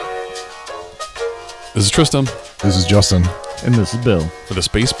This is Tristan. This is Justin. And this is Bill. For the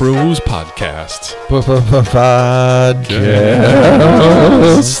Space Bros Podcast. Podcast.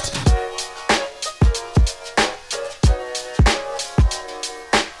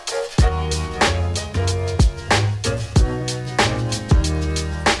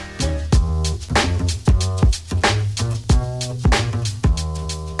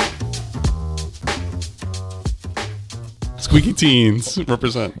 Squeaky Teens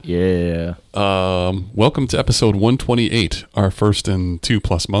represent. Yeah. Welcome to episode 128. Our first in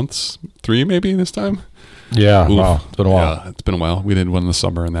 2+ months. 3 maybe this time? Yeah, Oof. wow. It's been a while. Yeah, it's been a while. We did one in the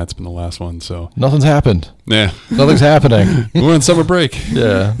summer, and that's been the last one. So Nothing's happened. nah. Nothing's happening. We're on summer break.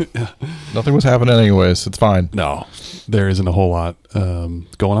 Yeah. Nothing was happening anyways. It's fine. No, there isn't a whole lot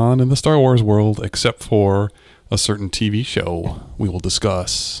going on in the Star Wars world, except for a certain TV show we will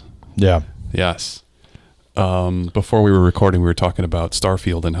discuss. Yeah. Yes. Before we were recording, we were talking about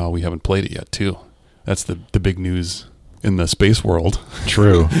Starfield and how we haven't played it yet, too. That's the big news in the space world.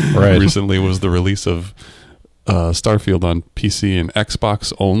 True. Right. Recently was the release of Starfield on PC and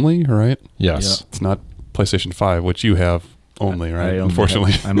Xbox only, right? Yes. It's not PlayStation 5, which you have only, right?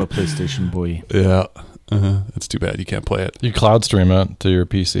 Unfortunately. I'm a PlayStation boy. Yeah. It's too bad you can't play it. You cloud stream it to your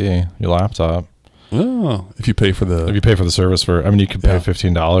PC, your laptop. Oh, if you pay for the... If you pay for the service you could pay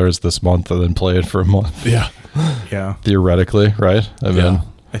 $15 this month and then play it for a month. Yeah. Yeah. Theoretically, right?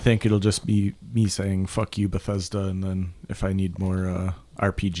 I think it'll just be me saying, fuck you, Bethesda, and then if I need more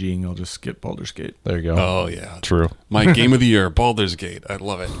RPGing, I'll just get Baldur's Gate. There you go. Oh, yeah. True. My game of the year, Baldur's Gate. I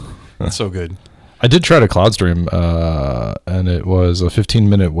love it. It's so good. I did try to cloud stream, and it was a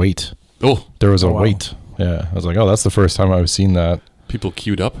 15-minute wait. Oh. There was a wait. Yeah. I was like, oh, that's the first time I've seen that. People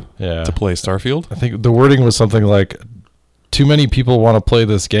queued up to play Starfield. I think the wording was something like, too many people want to play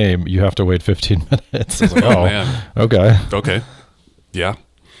this game. You have to wait 15 minutes. I was like, Oh, man. Okay. Okay. Yeah.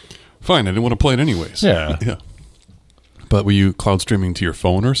 Fine. I didn't want to play it anyways. Yeah. Yeah. But were you cloud streaming to your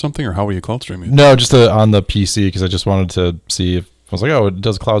phone or something, or how were you cloud streaming? No, just on the PC, because I just wanted to see if, I was like, oh, it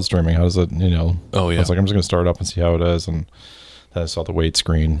does cloud streaming. How does it, Oh, yeah. I was like, I'm just going to start it up and see how it is. And then I saw the wait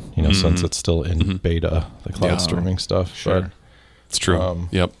screen, since it's still in beta, the cloud streaming stuff. Sure. But, It's true.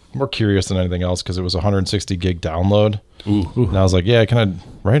 Yep. more curious than anything else because it was 160 gig download. Ooh. And I was like, yeah, can I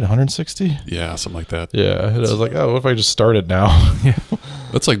write 160? Yeah, something like that. Yeah. And I was like, oh, what if I just start it now? Yeah.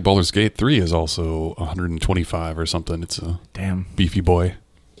 That's like Baldur's Gate 3 is also 125 or something. It's a Damn. beefy boy.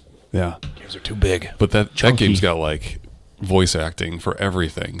 Yeah. Games are too big. But that Chunky. game's got like voice acting for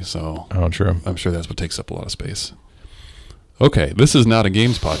everything. So Oh, true. I'm sure that's what takes up a lot of space. Okay, this is not a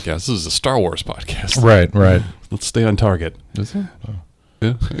games podcast. This is a Star Wars podcast. Right, right. Let's stay on target. Is it? Oh.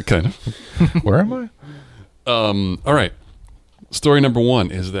 Yeah, kind of. Where am I? All right. Story number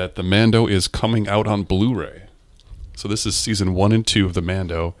 1 is that the Mando is coming out on Blu-ray. So this is season 1 and 2 of the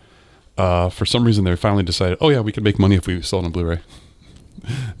Mando. For some reason, they finally decided, oh yeah, we can make money if we sell it on Blu-ray.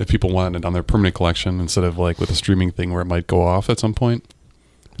 If people want it on their permanent collection instead of like with a streaming thing where it might go off at some point.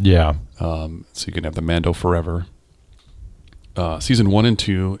 Yeah. So you can have the Mando forever. Season 1 and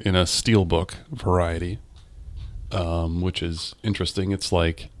 2 in a steelbook variety, which is interesting. It's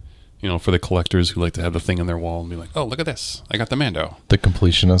like, for the collectors who like to have the thing on their wall and be like, oh, look at this. I got the Mando. The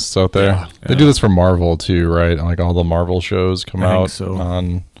completionists out there. Yeah. They do this for Marvel too, right? Like all the Marvel shows come I think out so.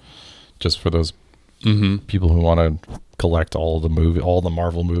 on just for those Mm-hmm. people who want to collect all the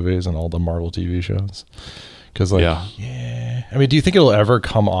Marvel movies and all the Marvel TV shows. Because Yeah. I mean, do you think it'll ever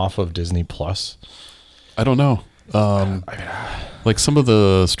come off of Disney Plus? I don't know. Like some of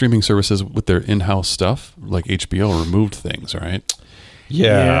the streaming services with their in-house stuff, like HBO, removed things, right?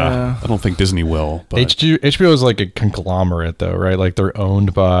 Yeah. I don't think Disney will. But HBO is like a conglomerate, though, right? Like they're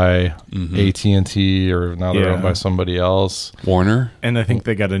owned by Mhm. AT&T, or now they're Yeah. owned by somebody else. Warner. And I think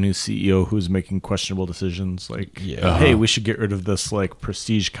they got a new CEO who's making questionable decisions. Like, Yeah. hey, we should get rid of this like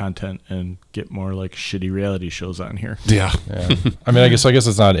prestige content and get more like shitty reality shows on here. Yeah. Yeah. I mean, I guess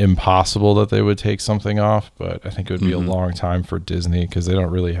it's not impossible that they would take something off, but I think it would be Mhm. a long time for Disney because they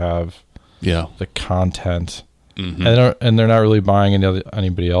don't really have Yeah. the content, Mhm. and they're not really buying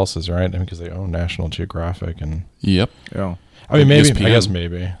anybody else's, right? I mean, because they own National Geographic, and Yep. Yeah. I mean, maybe ESPN. I guess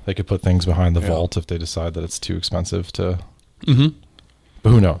maybe they could put things behind the Yeah. vault if they decide that it's too expensive to. Mm-hmm. But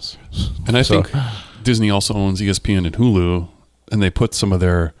who knows? And I So- think Disney also owns ESPN and Hulu, and they put some of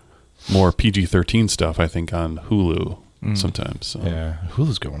their more PG-13 stuff, I think, on Hulu sometimes. So. Yeah,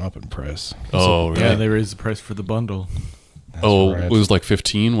 Hulu's going up in price. Oh, really? Yeah, they raised the price for the bundle. That's Oh, right. it was like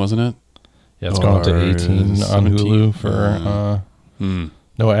 15, wasn't it? Yeah, it's gone up to Or 18 on 17? Hulu for Hmm.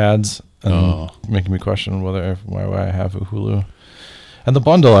 no ads. And Oh. making me question why I have a Hulu. And the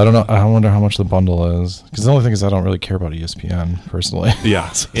bundle, I don't know. I wonder how much the bundle is. Because the only thing is I don't really care about ESPN personally. Yeah.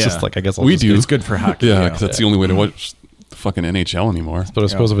 So it's just like, I guess I'll We just do. get- It's good for hockey. Yeah, because that's the only way to watch the fucking NHL anymore. But I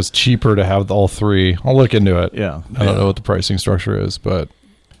suppose if it's cheaper to have all three, I'll look into it. Yeah. I don't know what the pricing structure is, but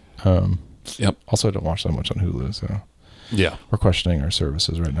Yep. also I don't watch that much on Hulu, so Yeah. we're questioning our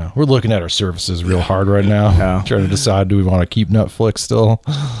services right now. We're looking at our services real hard right now. Yeah. Trying to decide, do we want to keep Netflix still?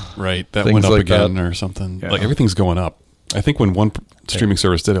 Right. That Things went up like again that. or something. Yeah. Like everything's going up. I think when one streaming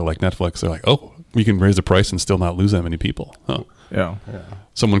service did it, like Netflix, they're like, oh, we can raise the price and still not lose that many people. Huh. Yeah.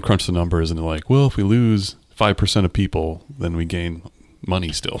 Someone crunched the numbers and they're like, well, if we lose 5% of people, then we gain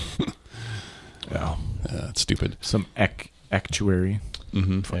money still. Yeah. It's stupid. Some actuary.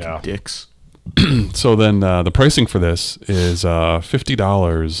 Fucking Yeah. dicks. So then the pricing for this is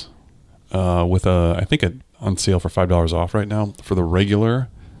 $50 with I think on sale for $5 off right now for the regular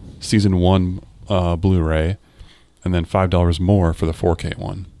season 1 Blu-ray, and then $5 more for the 4K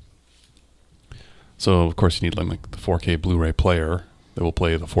one. So of course you need like the 4K Blu-ray player that will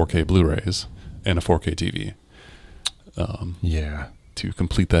play the 4K Blu-rays and a 4K TV Yeah. to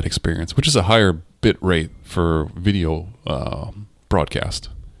complete that experience, which is a higher bit rate for video broadcast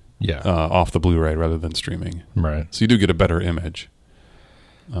Yeah. off the Blu-ray rather than streaming. Right. So you do get a better image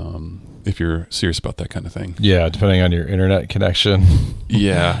if you're serious about that kind of thing. Yeah, depending on your internet connection,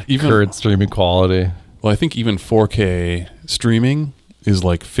 Yeah, even current streaming quality. well, I think even 4K streaming is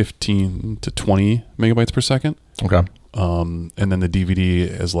like 15 to 20 megabytes per second, Okay. and then the DVD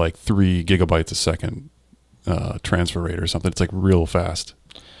is like 3 gigabytes a second transfer rate or something. It's like real fast.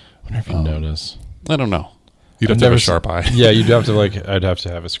 I wonder if you notice. I don't know. You'd have I've to have never a sharp eye. Yeah, you'd have to I'd have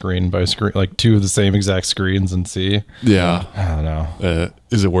to have a screen by screen, like two of the same exact screens and see. Yeah. I don't know.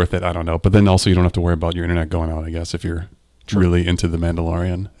 Is it worth it? I don't know. But then also you don't have to worry about your internet going out, I guess, if you're really into The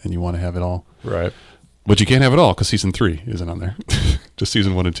Mandalorian and you want to have it all. Right. But you can't have it all because season 3 isn't on there. Just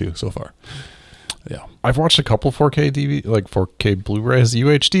season 1 and 2 so far. Yeah. I've watched a couple 4K DVD, like 4K Blu-rays,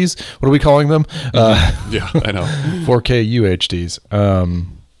 UHDs. What are we calling them? Yeah, I know. 4K UHDs.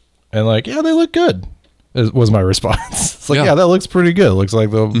 And like, yeah, they look good. Was my response. It's like, Yeah. yeah, that looks pretty good. It looks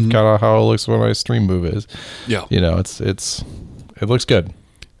like the kind of how it looks when I stream movies. Yeah. You know, it looks good.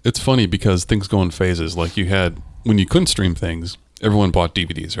 It's funny because things go in phases. Like you had, when you couldn't stream things, everyone bought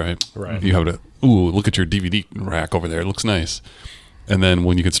DVDs, right? Right. You have to, ooh, look at your DVD rack over there. It looks nice. And then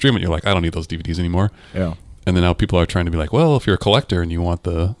when you could stream it, you're like, I don't need those DVDs anymore. Yeah. And then now people are trying to be like, well, if you're a collector and you want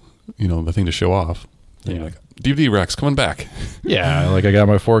the thing to show off, then you're like, DVD rack's coming back. Yeah, like I got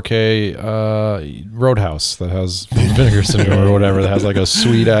my 4K Roadhouse that has Vinegar Syndrome or whatever that has like a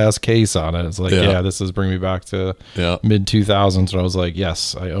sweet ass case on it. It's like, yeah, this is bringing me back to mid 2000s when I was like,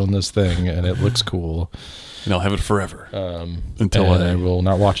 yes, I own this thing and it looks cool. And I'll have it forever. Until I will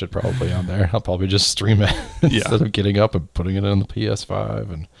not watch it probably on there. I'll probably just stream it instead of getting up and putting it on the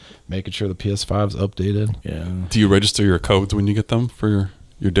PS5 and making sure the PS5's updated. Yeah. Do you register your codes when you get them for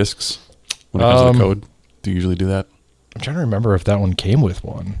your discs? When it comes to the code? Do you usually do that? I'm trying to remember if that one came with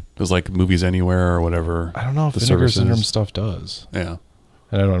one. It was like Movies Anywhere or whatever. I don't know if the Vinegar services. Syndrome stuff does. Yeah.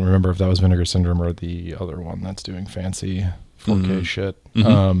 And I don't remember if that was Vinegar Syndrome or the other one that's doing fancy 4K shit.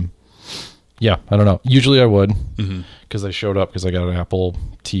 Mhm. Yeah, I don't know. Usually I would because they showed up because I got an Apple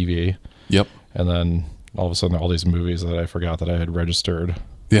TV. Yep. And then all of a sudden all these movies that I forgot that I had registered,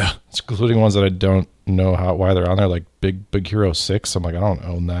 Yeah. including ones that I don't know why they're on there, like Big Hero 6. I'm like, I don't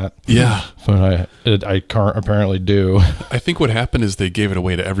own that. Yeah. But I can't apparently do. I think what happened is they gave it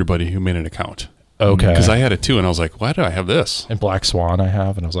away to everybody who made an account. Okay. Because I had it too, and I was like, why do I have this? And Black Swan I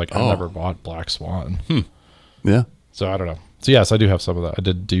have, and I was like, I Oh. never bought Black Swan. Yeah. So I don't know. So yes, I do have some of that. I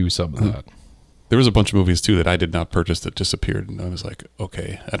did do some of that. There was a bunch of movies too that I did not purchase that disappeared, and I was like,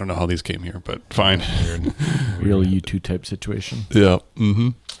 okay, I don't know how these came here, but fine. Real U2 type situation. Yeah. Mm-hmm.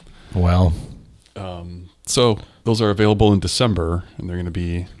 Well, So those are available in December, and they're going to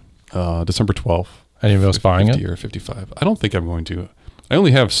be December 12th. any of us buying 50 it? or 55. I don't think I'm going to. I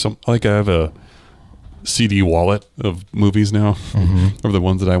only have I have a CD wallet of movies now, of the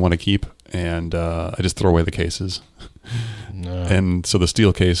ones that I want to keep, and I just throw away the cases. No. And so the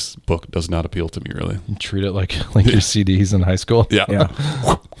steel case book does not appeal to me really. You treat it like your CDs in high school. Yeah. Yeah.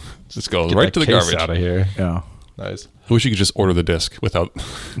 Just goes Get right that to the case garbage. out of here. Yeah. Nice. I wish you could just order the disc without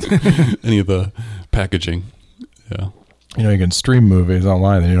any of the packaging. Yeah. You know, you can stream movies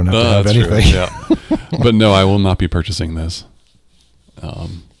online and you don't have to have That's true. anything. Yeah. But no, I will not be purchasing this.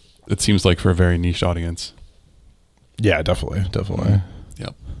 It seems like for a very niche audience. Yeah, definitely.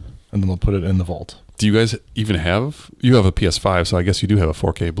 Yep. And then they'll put it in the vault. Do you guys even you have a PS5, so I guess you do have a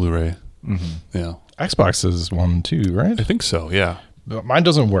 4K Blu-ray. Mm-hmm. Yeah. Xbox is one too, right? I think so, yeah. Mine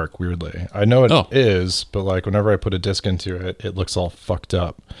doesn't work, weirdly. I know it is, but like whenever I put a disc into it, it looks all fucked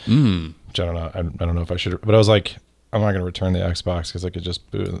up. Which I don't know. I don't know if I should, but I was like, I'm not going to return the Xbox because I could just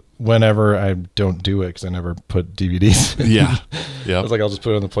boot whenever I don't do it because I never put DVDs. Yeah. I was like, I'll just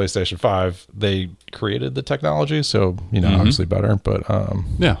put it on the PlayStation 5. They created the technology, so, obviously better, but,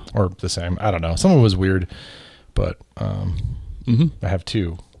 or the same. I don't know. Some of it was weird, but, I have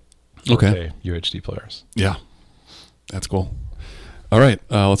 2 4K UHD players. Yeah. That's cool. All right.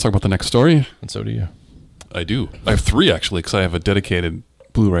 Let's talk about the next story. And so do you. I do. I have 3 actually, because I have a dedicated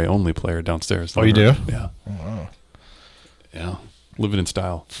Blu-ray only player downstairs. Oh, you do? Yeah. Oh, wow. Yeah. Living in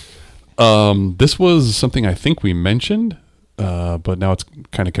style. This was something I think we mentioned, but now it's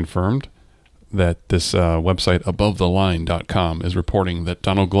kind of confirmed that this website AboveTheLine.com is reporting that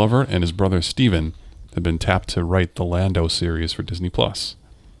Donald Glover and his brother Steven have been tapped to write the Lando series for Disney+.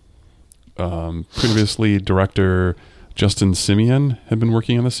 Previously, director Justin Simeon had been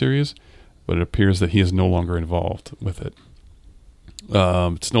working on the series, but it appears that he is no longer involved with it.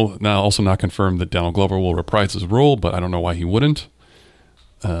 It's now also not confirmed that Donald Glover will reprise his role, but I don't know why he wouldn't.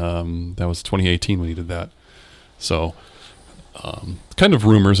 That was 2018 when he did that. So, kind of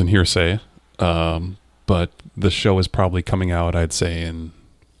rumors and hearsay, but the show is probably coming out, I'd say, in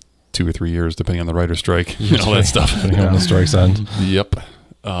 2 or 3 years, depending on the writer's strike and all that stuff. Depending on the strike's end. Yep.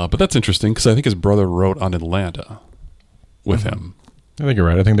 But that's interesting because I think his brother wrote on Atlanta with him. I think you're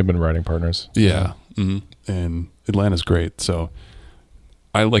right. I think they've been writing partners. Yeah. Mm-hmm. And Atlanta's great. So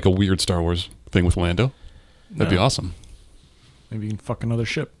I like a weird Star Wars thing with Lando. That'd be awesome. Maybe you can fuck another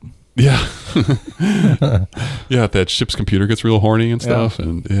ship. Yeah. Yeah, that ship's computer gets real horny and stuff. Yeah.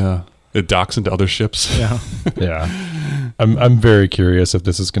 And it docks into other ships. Yeah. Yeah. I'm very curious if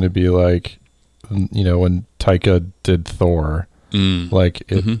this is going to be like, when Taika did Thor, like,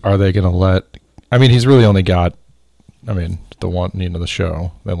 are they going to let, he's really only got, the one, the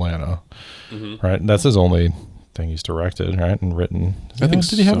show, Atlanta, right? And that's his only thing he's directed, right? And written. I think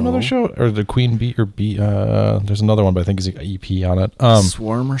did he have another show? Or the Queen Bee there's another one, but I think he's got EP on it.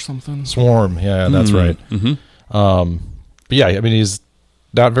 Swarm or something? Swarm, yeah, that's right. But yeah, he's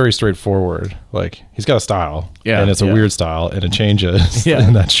not very straightforward. Like, he's got a style. Yeah. And it's a weird style, and it changes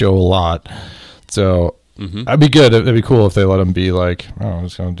in that show a lot. So I'd be good. It'd be cool if they let him be like, I'm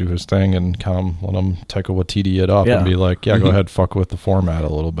just going to do his thing and kind of let him Taika Waititi it up and be like, go ahead, fuck with the format a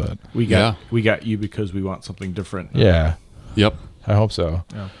little bit. We got you because we want something different. Yeah. Yep. I hope so.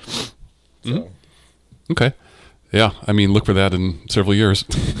 Yeah. So. Okay. Yeah. Look for that in several years.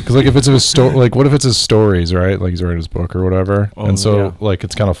 Because like if it's his story, like what if it's his stories, right? Like he's writing his book or whatever, and so like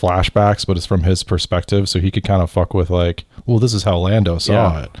it's kind of flashbacks, but it's from his perspective, so he could kind of fuck with like, well, this is how Lando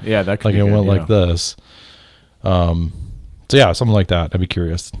saw it. Yeah, that could like be it good, went like this. So yeah, something like that. I'd be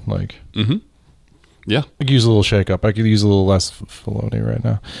curious. Like, yeah, I could use a little shake up. I could use a little less Filoni right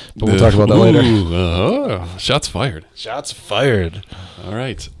now, but we'll talk about that later. Shots fired. Shots fired. All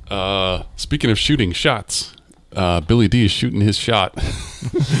right. Speaking of shooting shots, Billy D is shooting his shot.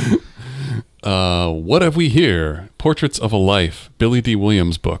 What have we here? Portraits of a Life, Billy D.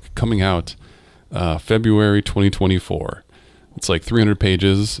 Williams book, coming out February 2024. It's like 300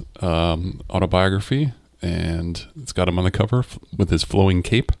 pages, autobiography, and it's got him on the cover with his flowing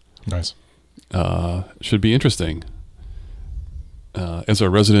cape. Nice. Should be interesting. As our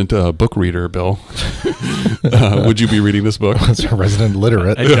resident book reader, Bill, would you be reading this book? As a resident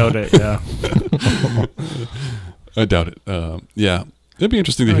literate. I doubt it, yeah. I doubt it. Yeah. It'd be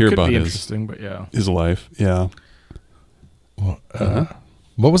interesting to hear about his life. Yeah. Well,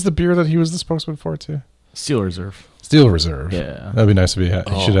 what was the beer that he was the spokesman for, too? Steel Reserve. Steel Reserve. Yeah. That'd be nice if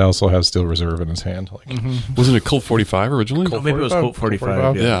he should also have Steel Reserve in his hand. Like, wasn't it Colt 45 originally? Maybe it was Colt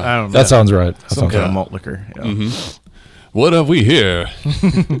 45. Yeah. I don't know. That sounds right. Some kind of malt liquor. Yeah. What have we here?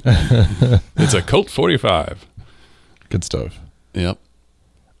 It's a Colt 45. Good stuff. Yep.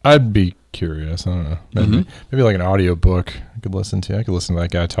 I'd be curious. I don't know. Maybe like an audio book I could listen to. I could listen to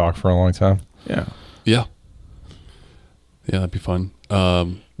that guy talk for a long time. Yeah. Yeah. Yeah, that'd be fun.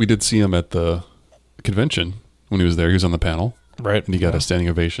 We did see him at the convention when he was there. He was on the panel. Right. And he got a standing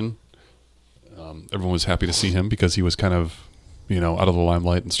ovation. Everyone was happy to see him because he was kind of, out of the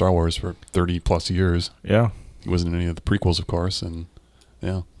limelight in Star Wars for 30 plus years. Yeah. He wasn't in any of the prequels, of course. And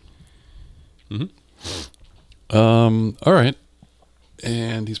yeah. All right.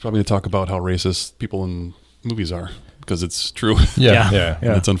 And he's probably going to talk about how racist people in movies are because it's true. Yeah.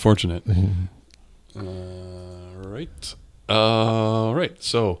 It's unfortunate. All right.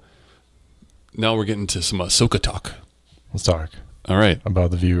 So now we're getting to some Ahsoka talk. Let's talk. All right.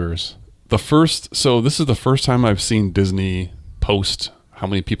 About the viewers. So this is the first time I've seen Disney post how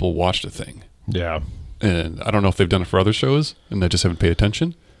many people watched a thing. Yeah. And I don't know if they've done it for other shows, and I just haven't paid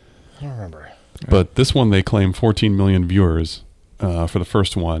attention. I don't remember. But this one, they claim 14 million viewers for the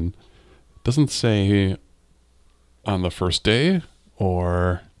first one. Doesn't say on the first day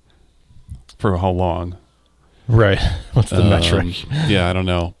or for how long. Right. What's the metric? Yeah, I don't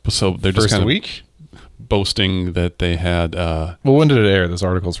know. So they're just First kind of week? boasting that they had... well, when did it air? This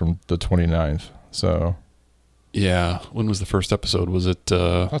article's from the 29th. So... Yeah. When was the first episode? Was it...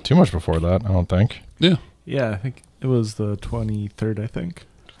 Not too much before that, I don't think. Yeah. Yeah, I think it was the 23rd, I think.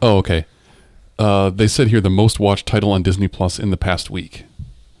 Oh, okay. They said here the most watched title on Disney Plus in the past week.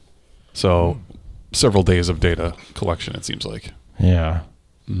 So several days of data collection, it seems like. Yeah.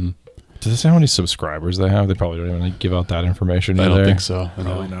 Mm-hmm. Does it say how many subscribers they have? They probably don't even give out that information. I either. don't think so.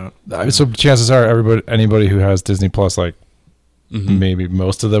 Probably not. So chances are anybody who has Disney Plus, like maybe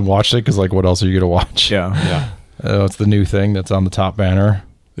most of them watched it because like what else are you going to watch? Yeah. It's the new thing that's on the top banner.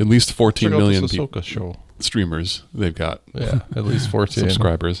 At least 14 million Ahsoka show. Streamers they've got. Yeah, at least 14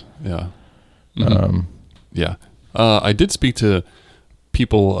 subscribers. Yeah. Yeah. I did speak to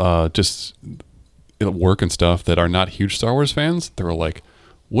people just at work and stuff that are not huge Star Wars fans. They were like,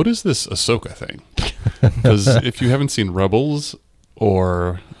 what is this Ahsoka thing? Because if you haven't seen Rebels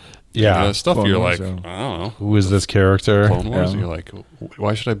or stuff, Clone you're Wars, like, I don't know. Who is this character? Clone Wars? Yeah. You're like,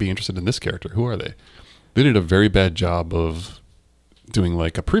 why should I be interested in this character? Who are they? They did a very bad job of doing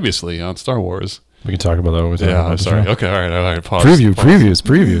like a previously on Star Wars. We can talk about that when we talk Yeah, about I'm the sorry. show. Okay, all right. Pause.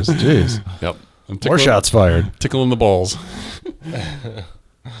 Previews. Jeez. Yep. I'm More shots fired. Tickling the balls.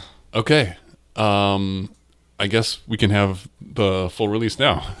 Okay. I guess we can have the full release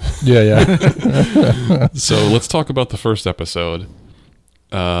now. Yeah. So let's talk about the first episode.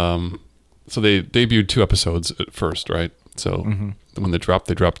 So they debuted 2 episodes at first, right? So when they dropped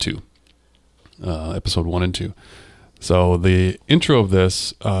 2. Episode 1 and 2. So the intro of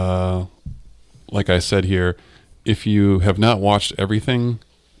this, like I said here, if you have not watched everything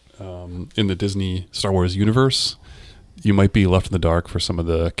in the Disney Star Wars universe, you might be left in the dark for some of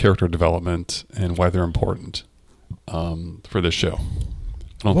the character development and why they're important for this show.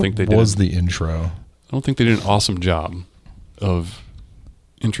 I don't think they did. The intro? I don't think they did an awesome job of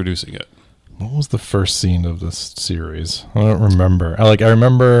introducing it. What was the first scene of this series? I don't remember. I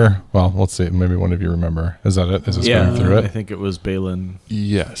remember. Well, let's see. Maybe one of you remember. Is that it? Is it going through it? I think it was Balin.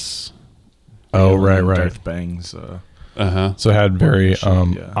 Yes. Oh, right. Darth Bang's. So it had very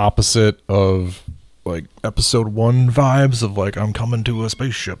opposite of like episode 1 vibes of like I'm coming to a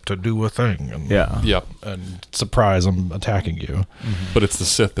spaceship to do a thing. And, Yep. And surprise, I'm attacking you. But it's the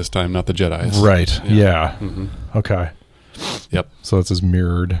Sith this time, not the Jedi. Right. Yeah. Okay. Yep. So it's this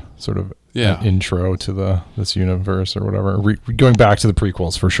mirrored sort of Yeah. intro to this universe or whatever. Going back to the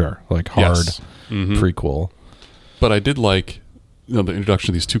prequels for sure, like hard prequel. But I did like the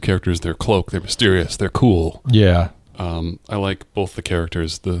introduction of these 2 characters. They're cloak. They're mysterious. They're cool. Yeah. I like both the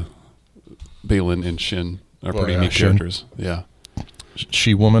characters. The Balin and Shin are pretty neat Shin. characters. Yeah.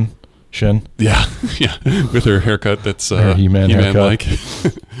 She woman, Shin. Yeah. Yeah. With her haircut that's Her He-Man like.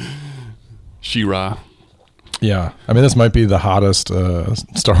 She-Ra. Yeah, I mean this might be the hottest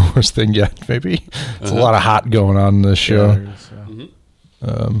Star Wars thing yet. Maybe it's a lot of hot going on in this show.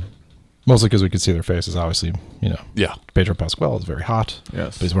 Mostly because we could see their faces. Obviously, Yeah. Pedro Pascal is very hot.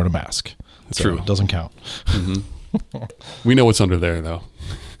 Yes, but he's wearing a mask. That's so true. It doesn't count. We know what's under there, though.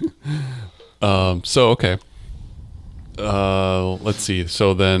 Okay. Let's see.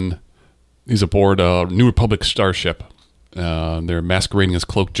 So then he's aboard a New Republic starship. They're masquerading as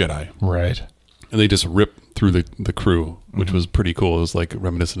cloaked Jedi. Right. And they just rip through the crew, which was pretty cool. It was like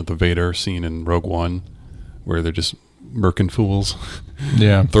reminiscent of the Vader scene in Rogue One, where they're just murking fools.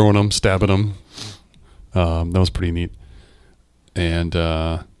 Yeah. Throwing them, stabbing them. That was pretty neat. And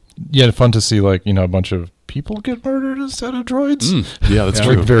fun to see a bunch of people get murdered instead of droids. Yeah, that's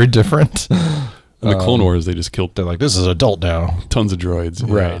true. Like very different. In the Clone Wars, they just killed. They're like, this is adult now. Tons of droids.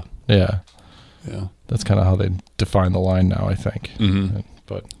 Right. Yeah. Yeah. That's kind of how they define the line now, I think. Mm-hmm.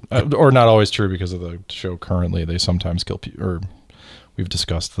 But or not always true because of the show currently. They sometimes kill people, or we've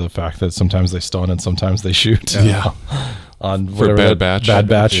discussed the fact that sometimes they stun and sometimes they shoot. Yeah. On for Bad Batch. Bad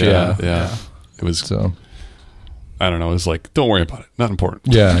Batch. Yeah. It was. So. I don't know. It was like, don't worry about it. Not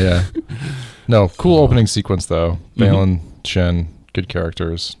important. Yeah. No, cool opening sequence though. Balin, Shin, good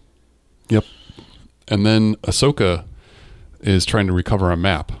characters. Yep. And then Ahsoka is trying to recover a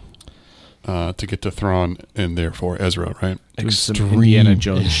map to get to Thrawn and therefore Ezra, right? Extreme Indiana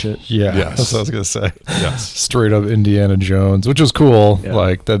Jones shit. Yeah, yes. That's what I was gonna say. Yes, straight up Indiana Jones, which was cool. Yeah.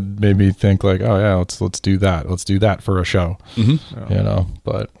 Like that made me think, like, oh yeah, let's do that. Let's do that for a show.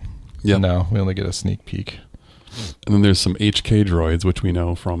 But no, we only get a sneak peek. And then there's some HK droids, which we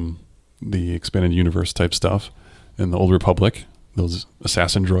know from the expanded universe type stuff in the Old Republic. Those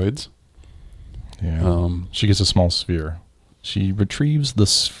assassin droids. Yeah. She gets a small sphere. She retrieves the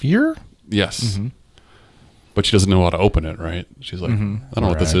sphere? Yes. Mm-hmm. But she doesn't know how to open it, right? She's like, I don't know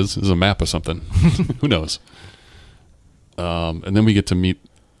what this is. This is a map or something. Who knows? And then we get to meet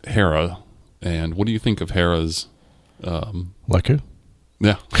Hera. And what do you think of Hera's... Leku?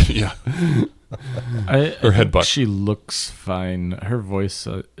 Yeah. Yeah. Her headbutt. She looks fine. Her voice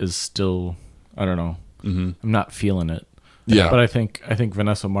is still, I don't know. Mm-hmm. I'm not feeling it. Yeah. But I think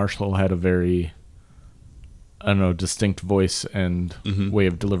Vanessa Marshall had a very, I don't know, distinct voice and way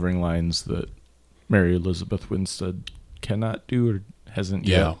of delivering lines that Mary Elizabeth Winstead cannot do or hasn't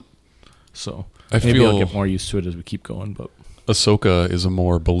yet. So maybe I'll get more used to it as we keep going. But Ahsoka is a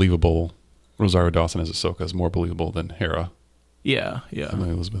more believable... Rosario Dawson as Ahsoka is more believable than Hera. Yeah. And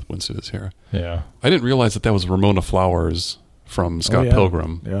Elizabeth Winstead is Hera. Yeah. I didn't realize that was Ramona Flowers from Scott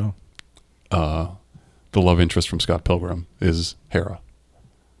Pilgrim. Yeah. The love interest from Scott Pilgrim is Hera.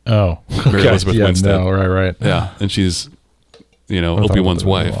 Oh. Mary Elizabeth Winstead. No, right. Yeah. And she's, Obi-Wan's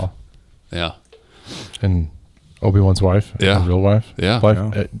wife. Well. Yeah. And Obi-Wan's wife? Yeah. His real wife? Yeah.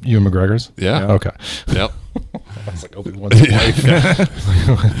 Wife? Ewan McGregor's? Yeah. Okay. Yep. I was like, Obi-Wan's wife.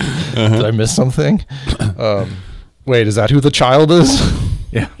 Did I miss something? Wait, is that who the child is?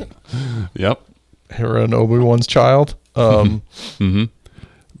 Yeah. Yep. Hera and Obi-Wan's child? Mm-hmm.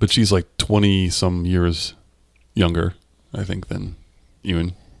 But she's like 20-some years younger, I think, than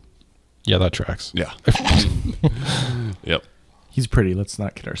Ewan. Yeah, that tracks. Yeah. Yep. He's pretty. Let's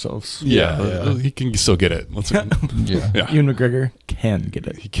not kid ourselves. Yeah. He can still get it. Yeah. Ewan McGregor can get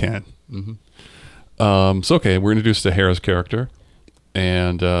it. He can. Mm-hmm. So, okay, we're introduced to Hera's character,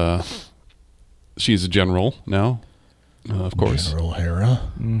 and she's a general now, of course. General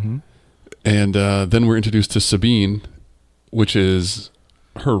Hera. Mm-hmm. And then we're introduced to Sabine, which is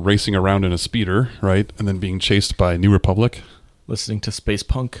her racing around in a speeder, right? And then being chased by New Republic. Listening to space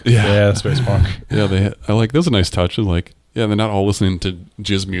punk. Yeah, space punk. Yeah, that was a nice touch. Like, yeah, they're not all listening to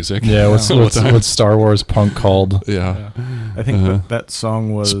jizz music. Yeah, what's Star Wars punk called? Yeah. I think that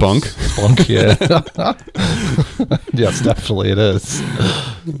song was... Spunk? Spunk, yeah. Yes, definitely it is.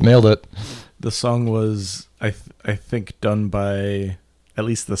 Nailed it. The song was, I think, done by at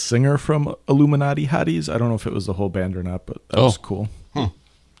least the singer from Illuminati Hotties. I don't know if it was the whole band or not, but that was cool. I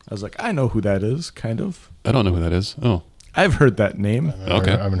was like, I know who that is, kind of. I don't know who that is. Oh. I've heard that name.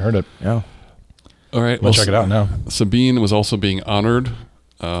 Okay. I haven't heard it. Yeah. All right. We'll check it out now. Sabine was also being honored.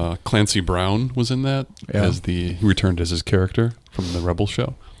 Clancy Brown was in that he returned as his character from the Rebels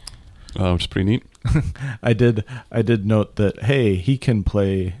show, which is pretty neat. I did note that, hey, he can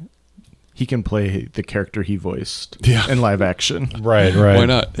play the character he voiced in live action. Right. Why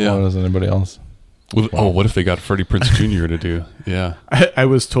not? Yeah. Why does anybody else? What if they got Freddie Prinze Jr. to do? Yeah. I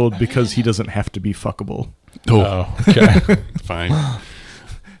was told because he doesn't have to be fuckable. Oh, okay. Fine.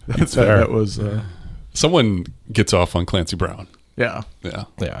 That's fair. That was... Someone gets off on Clancy Brown. Yeah. Yeah.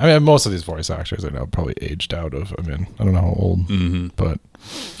 I mean, most of these voice actors I know probably aged out of. I mean, I don't know how old, but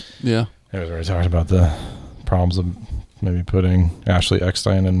yeah. Anyways, we already talked about the problems of maybe putting Ashley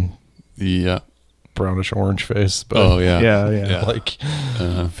Eckstein in brownish orange face. But yeah. Like,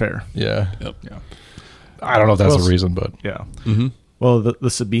 fair. Yeah. Yep. Yeah. I don't know if that's a reason, but yeah. Mm-hmm. Well, the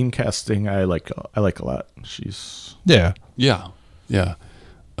Sabine casting I like a lot. She's yeah.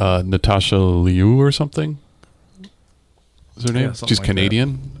 Natasha Liu or something is her name. Yeah, she's like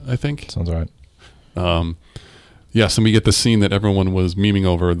Canadian, I think. Sounds right. Yes, and we get the scene that everyone was memeing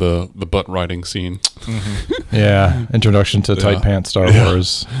over, the butt riding scene. Mm-hmm. Yeah, introduction to tight pants Star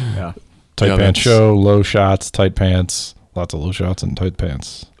Wars. Yeah, tight pants show, low shots, tight pants, lots of low shots and tight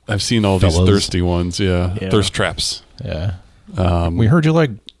pants. I've seen all these thirsty ones. Yeah, thirst traps. Yeah. We heard you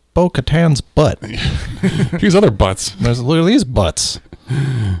like Bo-Katan's butt. Here's other butts. Look at these butts.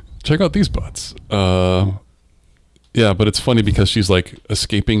 Check out these butts. Yeah, but it's funny because she's like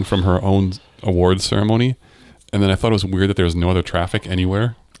escaping from her own awards ceremony, and then I thought it was weird that there was no other traffic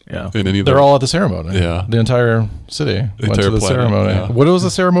anywhere. Yeah, in any they're all at the ceremony. Yeah, the entire city went to the planet, ceremony. Yeah. What was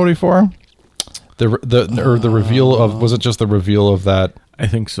the ceremony for? The reveal of, was it just the reveal of that? I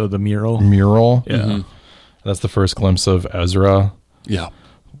think so. The mural. Yeah, mm-hmm. That's the first glimpse of Ezra. Yeah.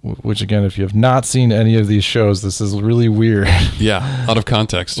 Which again, if you have not seen any of these shows, this is really weird. Yeah, out of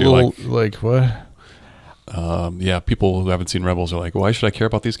context. You're like what? Yeah, people who haven't seen Rebels are like, why should I care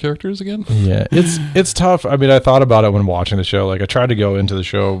about these characters again? Yeah, it's tough. I mean, I thought about it when watching the show. Like, I tried to go into the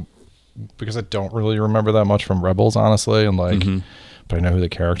show because I don't really remember that much from Rebels, honestly, and like, but I know who the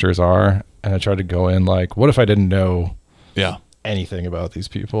characters are, and I tried to go in like, what if I didn't know anything about these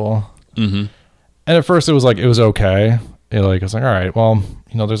people? Mm-hmm. And at first, it was okay. like I was like, all right, well,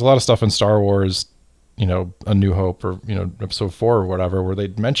 there's a lot of stuff in Star Wars, A New Hope or Episode 4 or whatever, where they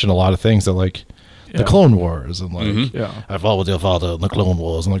mention a lot of things that like the Clone Wars and like I fought with your father in the Clone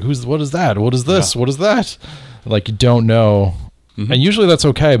Wars and like what is that? What is this? What is that? Like you don't know. And usually that's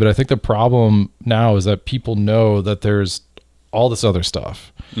okay, but I think the problem now is that people know that there's all this other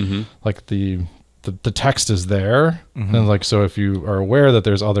stuff. Like the text is there, and like so if you are aware that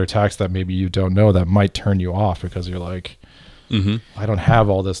there's other text that maybe you don't know, that might turn you off because you're like, I don't have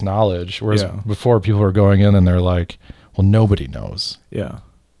all this knowledge. Whereas before, people were going in and they're like, well, nobody knows. Yeah.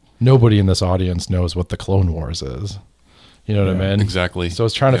 Nobody in this audience knows what the Clone Wars is. You know what I mean? Exactly. So I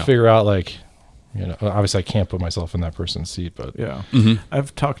was trying to figure out like, obviously I can't put myself in that person's seat, but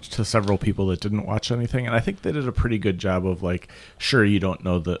I've talked to several people that didn't watch anything, and I think they did a pretty good job of like, sure, you don't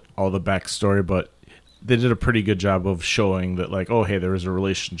know all the backstory, but they did a pretty good job of showing that like, oh, hey, there was a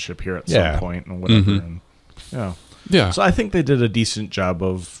relationship here at some point and whatever. And so I think they did a decent job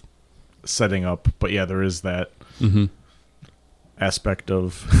of setting up, but there is that aspect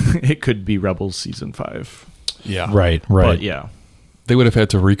of it could be Rebels season 5. Right. But they would have had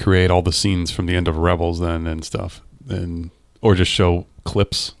to recreate all the scenes from the end of Rebels then and stuff, or just show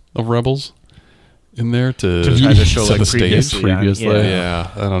clips of Rebels in there to kind of show set like the stage previously.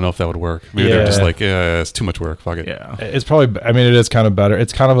 Yeah, I don't know if that would work. Maybe they're just like, it's too much work. Fuck it. Yeah, it's probably. I mean, it is kind of better.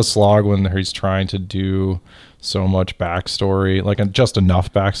 It's kind of a slog when he's trying to do so much backstory, like just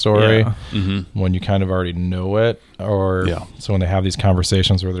enough backstory when you kind of already know it, or so when they have these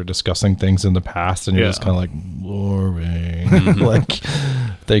conversations where they're discussing things in the past and you're just kind of like boring. Like,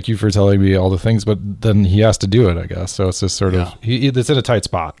 thank you for telling me all the things, but then he has to do it, I guess. So it's just sort of it's in a tight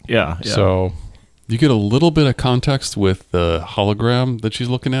spot. So you get a little bit of context with the hologram that she's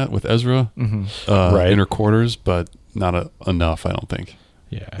looking at with Ezra in her quarters, but not enough, I don't think.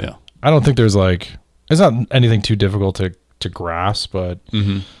 Yeah. I don't think there's like, it's not anything too difficult to grasp, but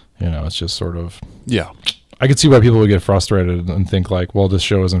it's just sort of I could see why people would get frustrated and think like, well, this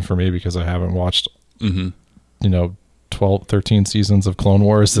show isn't for me because I haven't watched 12, 13 seasons of Clone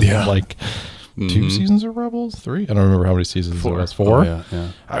Wars and like 2 seasons of Rebels, 3. I don't remember how many seasons there was. 4. Yeah.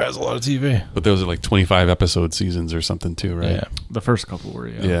 That's a lot of TV. But those are like 25 episode seasons or something too, right? Yeah, the first couple were.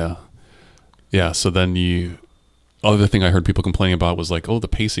 Yeah. So then other thing I heard people complaining about was like, oh, the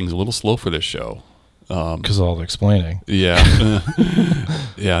pacing's a little slow for this show. Because of all the explaining.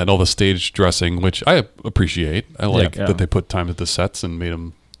 And all the stage dressing, which I appreciate. I like that they put time at the sets and made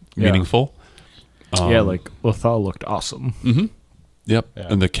them meaningful. Like Lothal looked awesome. Yep.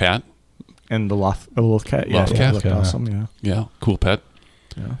 And the cat. And the Loth cat. Yeah, Loth cat. Looked awesome. Yeah, cool pet.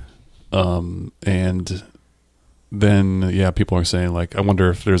 Yeah. And then people are saying like, I wonder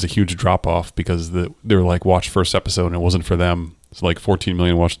if there's a huge drop off because they were like, watch first episode and it wasn't for them. It's like 14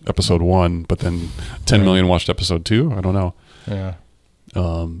 million watched episode 1, but then 10 million watched episode 2. I don't know. Yeah.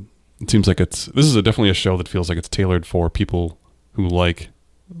 It seems like this is definitely a show that feels like it's tailored for people who like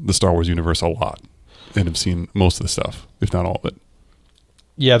the Star Wars universe a lot and have seen most of the stuff, if not all of it.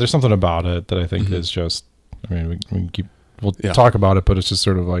 Yeah, there's something about it that I think is just, I mean, we'll talk about it, but it's just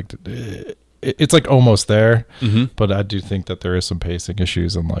sort of like, it's like almost there, but I do think that there is some pacing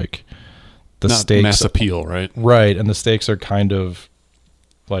issues and like, the not stakes, mass appeal, right? Right, and the stakes are kind of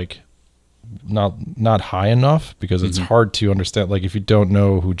like not high enough because it's hard to understand. Like if you don't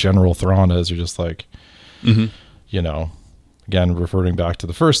know who General Thrawn is, you're just like, again, referring back to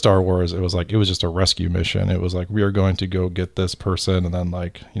the first Star Wars, it was just a rescue mission. It was like, we are going to go get this person, and then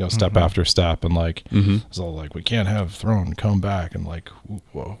like, step after step, and like, it's all like, we can't have Thrawn come back, and like,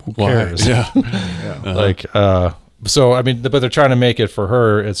 who cares? Like, so I mean, but they're trying to make it for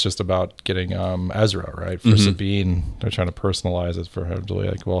her. It's just about getting Ezra, right? For Sabine, they're trying to personalize it for her to be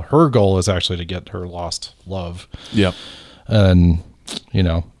like, well, her goal is actually to get her lost love. Yep. And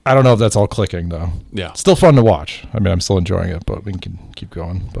I don't know if that's all clicking though. Yeah. It's still fun to watch. I mean, I'm still enjoying it, but we can keep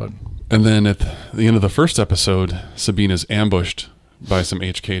going. And then at the end of the first episode, Sabine is ambushed by some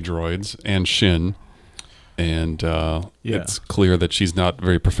HK droids and Shin. And it's clear that she's not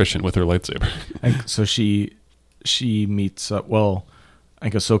very proficient with her lightsaber. And so she meets up. Well, I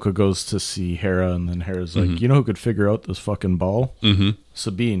think Ahsoka goes to see Hera, and then Hera's like, you know who could figure out this fucking ball?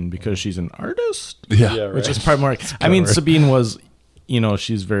 Sabine, because she's an artist. Yeah, right. Which is probably more. I mean, Sabine was,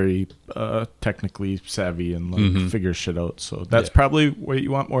 she's very technically savvy and like figures shit out. So that's probably what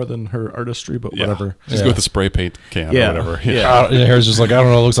you want more than her artistry. But whatever. Just go with the spray paint can or whatever. Hera's just like, I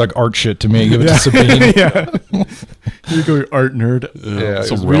don't know. It looks like art shit to me. Give it to Sabine. You go art nerd.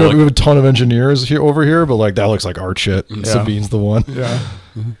 We have a ton of engineers over here, but like that looks like art shit. Sabine's the one.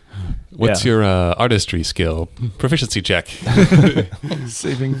 What's your artistry skill? Proficiency check.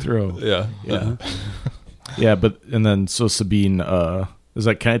 Saving throw. Yeah. Yeah, and then so Sabine is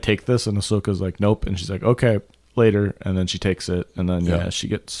like, "Can I take this?" And Ahsoka's like, "Nope." And she's like, "Okay, later." And then she takes it, and then she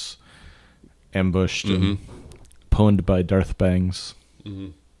gets ambushed and pwned by Darth Bangs. Mm-hmm.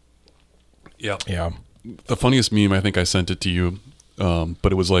 Yeah. The funniest meme, I think I sent it to you,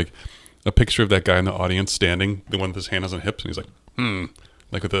 but it was like a picture of that guy in the audience standing, the one with his hand on his hips, and he's like,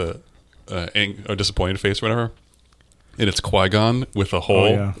 like with a disappointed face or whatever. And it's Qui-Gon with a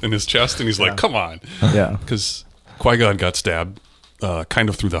hole in his chest, and he's like, come on. Yeah. Because Qui-Gon got stabbed kind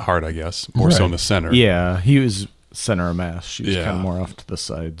of through the heart, I guess, more so in the center. Yeah, he was center of mass. She was kind of more off to the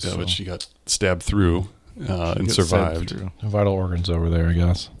side. Yeah, but she got stabbed through and survived. Vital organs over there, I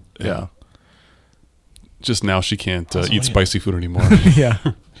guess. Yeah. Just now she can't eat spicy food anymore. Yeah.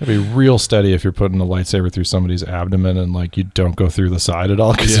 Gotta be real steady if you're putting a lightsaber through somebody's abdomen and like you don't go through the side at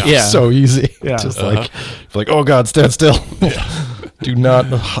all because it's so easy. Yeah. Just like, oh God, stand still. Do not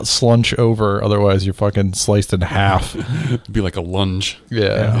slunch over, otherwise you're fucking sliced in half. It'd be like a lunge.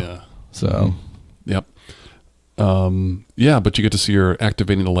 Yeah. So. Yep. But you get to see her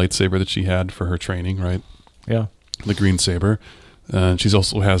activating the lightsaber that she had for her training, right? Yeah. The green saber. And she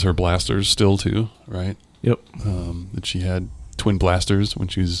also has her blasters still too, right? Yep. That she had twin blasters when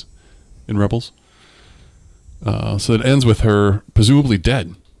she was in Rebels. So it ends with her presumably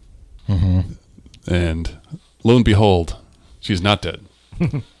dead. Mm-hmm. And lo and behold, she's not dead.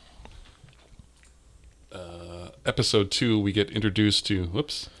 Episode 2, we get introduced to...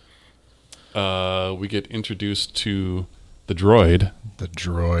 we get introduced to the droid. The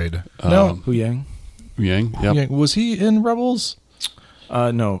droid. Huyang. Huyang, yep. Was he in Rebels?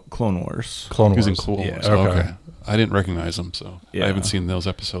 No, Clone Wars. Clone Wars. He was in Clone Wars. Yeah. Okay. I didn't recognize him, so I haven't seen those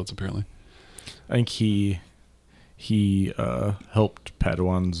episodes, apparently. I think he helped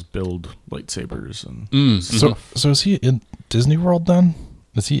Padawans build lightsabers and stuff. So is he in Disney World then?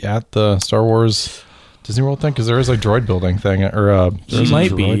 Is he at the Star Wars Disney World thing? Because there is a droid building thing, or he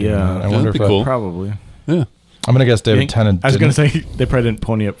might be. Yeah, I wonder if cool. Probably. Yeah. I'm gonna guess David Tennant. I was gonna say they probably didn't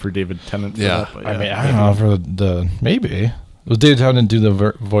pony up for David Tennant. For that, but I mean, I don't know for the maybe. Was David Tennant do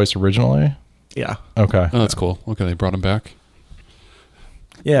the voice originally? Yeah. Okay. Oh, that's cool. Okay, they brought him back.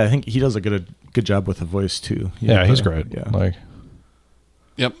 Yeah, I think he does a good job with the voice too. He's great. Yeah.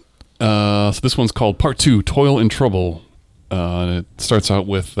 Yep. So this one's called Part 2, Toil and Trouble. And it starts out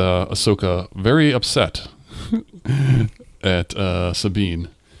with Ahsoka very upset at Sabine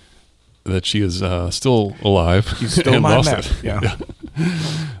that she is still alive. You stole and my lost map. it.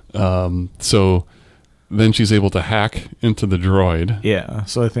 Yeah. So then she's able to hack into the droid. Yeah.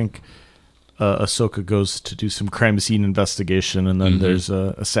 So I think Ahsoka goes to do some crime scene investigation, and then there's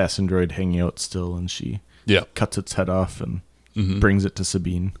a assassin droid hanging out still, and she cuts its head off and brings it to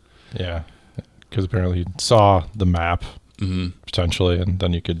Sabine. Yeah. Because apparently he saw the map. Potentially, and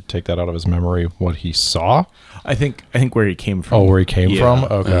then you could take that out of his memory what he saw. I think where he came from. Oh, where he came from?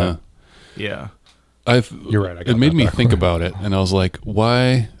 Okay. Yeah. You're right. It made me think about it, and I was like,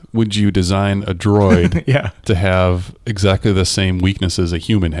 why would you design a droid to have exactly the same weaknesses a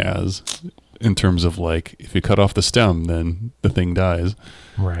human has in terms of like, if you cut off the stem, then the thing dies.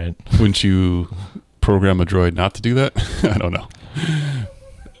 Right. Wouldn't you program a droid not to do that? I don't know.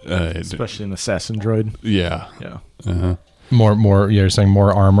 Especially an assassin droid. Yeah. Yeah. Uh-huh. More. You're saying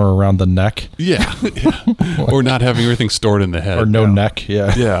more armor around the neck. Yeah. Or not having everything stored in the head. Or no neck.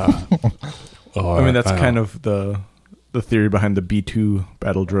 Yeah. Yeah. I mean, that's kind of the theory behind the B2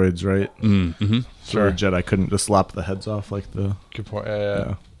 battle droids, right? Mm-hmm. So the Jedi couldn't just lop the heads off like the. Good point.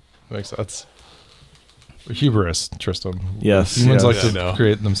 Yeah. Makes sense. Hubris, Tristan. Yes. Humans like to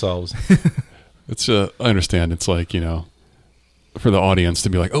create themselves. It's I understand. It's like, for the audience to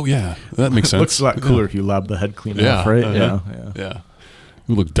be like, oh yeah, that makes sense. Looks a lot cooler if you lob the head clean off, right? Yeah. It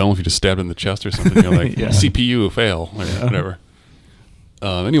would look dumb if you just stabbed it in the chest or something. You're like, CPU fail or whatever.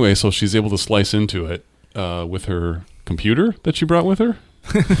 Anyway, so she's able to slice into it with her computer that she brought with her.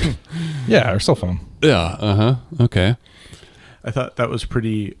 Her cell phone. Yeah. Okay. I thought that was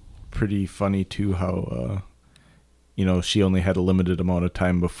pretty funny too. How she only had a limited amount of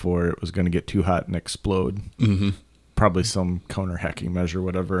time before it was going to get too hot and explode. Mm-hmm. Probably some counter hacking measure,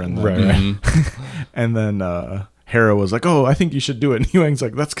 whatever. And then, and then Hera was like, "Oh, I think you should do it." And Huyang's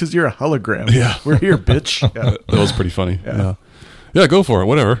like, "That's because you're a hologram. Yeah, we're here, bitch." Yeah. That was pretty funny. Yeah, go for it.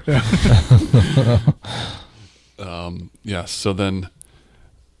 Whatever. Yeah. So then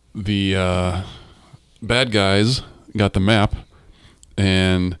the bad guys got the map,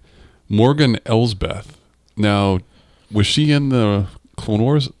 and Morgan Elsbeth. Now, was she in the Clone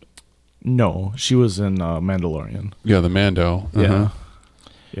Wars? No, she was in Mandalorian. Yeah, the Mando. Yeah.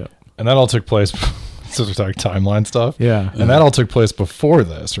 And that all took place. So we're talking timeline stuff. Yeah. And that all took place before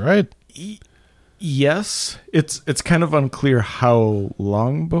this, right? Yes, it's kind of unclear how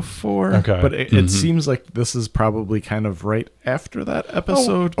long before. Okay. But it seems like this is probably kind of right after that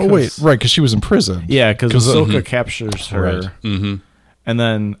episode. Oh wait, right, because she was in prison. Yeah, because Ahsoka captures her, Right. and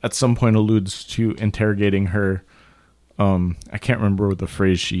then at some point alludes to interrogating her. I can't remember what the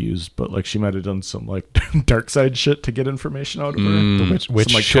phrase she used, but like she might have done some like dark side shit to get information out of her. Which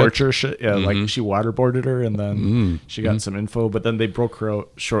some like shit? torture shit. Yeah, like she waterboarded her, and then she got some info, but then they broke her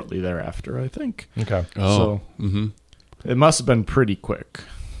out shortly thereafter, I think. Okay. So it must have been pretty quick.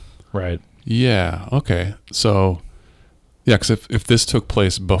 Right. Yeah. Okay. So, yeah, because if this took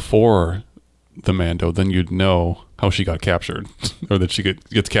place before the Mando, then you'd know how she got captured, or that she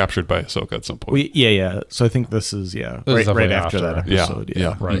gets captured by Ahsoka at some point. Yeah. So I think this is This is right definitely after that after. episode.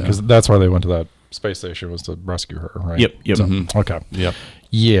 Yeah. Right. Because that's why they went to that space station, was to rescue her. Right. Yep. So, okay. Yep.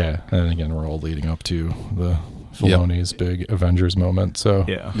 Yeah. And again, we're all leading up to the Filoni's big Avengers moment. So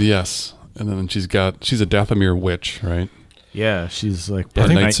Yeah. Yes. And then she's a Dathomir witch, right? Yeah, she's like Her part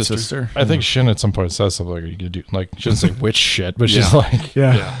night night sister? sister. I think Shin at some point says something like, you could do, like, she doesn't say witch shit, but she's Yeah. like,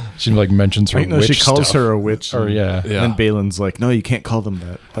 Yeah. she like mentions her I know witch she calls stuff. her a witch. Or yeah. Yeah. And then Balin's like, no, you can't call them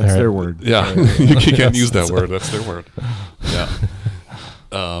that. That's Right. their word. Yeah. You can't use that word. That's their word. Yeah.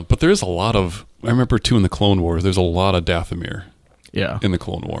 But there is a lot of, I remember too in the Clone Wars, there's a lot of Dathomir Yeah. in the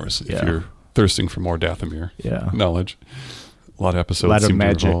Clone Wars. If Yeah. you're thirsting for more Dathomir Yeah. knowledge. A lot of A episodes lot of seem to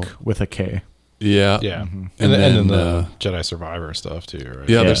magic revolve- with a K. Yeah. Yeah. Mm-hmm. And then the uh, Jedi Survivor stuff too, right?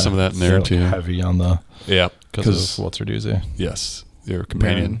 Yeah, there's Yeah. some of that in there So too. heavy on the, Yeah. because of what's her doozy? yes, your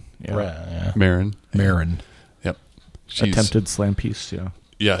companion, Yeah. Yeah. Marin. Marin. Yep. She's, Attempted slam piece, yeah.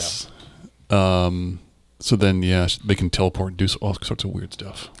 Yes. So then, yeah, they can teleport and do all sorts of weird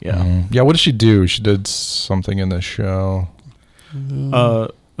stuff. Yeah. Yeah, what did she do? She did something in the show.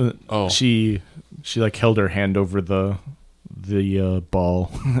 She like held her hand over the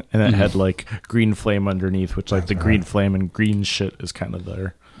ball, and it had like green flame underneath, which like the green flame and green shit is kind of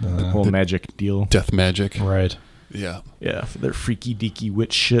the whole the magic deal. Death magic. Right. Yeah. Yeah, for their freaky deaky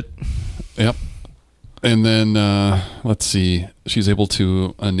witch shit. Yep. And then, let's see, she's able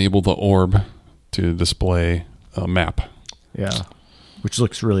to enable the orb to display a map Yeah, which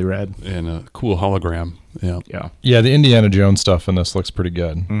looks really rad. and a cool hologram. Yeah. Yeah. Yeah, the Indiana Jones stuff in this looks pretty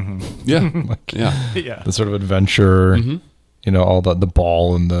good. Mm-hmm. Yeah. Yeah. Yeah. The sort of adventure, Mm-hmm. you know, all the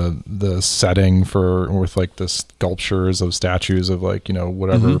ball and the setting with like the sculptures of statues of like, you know,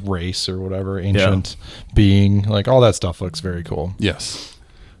 whatever race or whatever ancient being, like all that stuff looks very cool. Yes.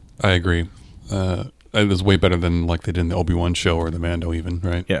 I agree. It was way better than like they did in the Obi-Wan show or the Mando even,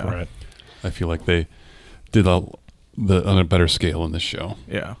 right? Yeah. Right. I feel like they did on a better scale in this show.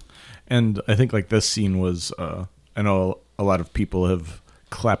 Yeah. And I think like this scene was, I know a lot of people have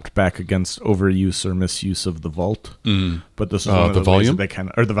clapped back against overuse or misuse of the vault, but this is one of the the volume? ways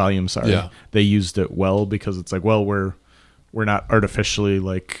that or the volume. Sorry, Yeah. They used it well because it's like, well, we're not artificially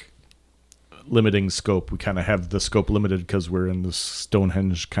like limiting scope. We kind of have the scope limited because we're in this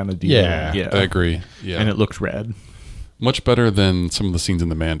Stonehenge kind of deal. Yeah. I agree. Yeah. And it looked rad. Much better than some of the scenes in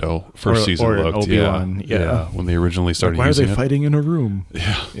the Mando first season or looked. Obi-Wan, yeah. When they originally started Like, why are using they it. fighting in a room?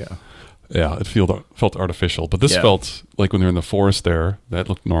 Yeah. Yeah. Yeah, it felt artificial. But this Yeah. felt like when they're in the forest there, that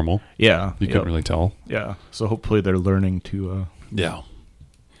looked normal. Yeah. You couldn't really tell. Yeah. So hopefully they're learning to. Yeah.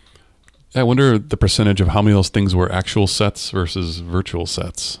 I wonder the percentage of how many of those things were actual sets versus virtual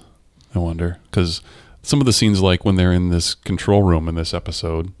sets. I wonder. Because some of the scenes, like when they're in this control room in this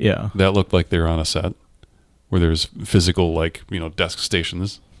episode, Yeah. that looked like they were on a set where there's physical, like, desk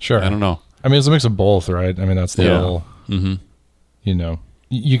stations. Sure. I don't know. I mean, it's a mix of both, right? I mean, that's the whole, Mm-hmm. you know,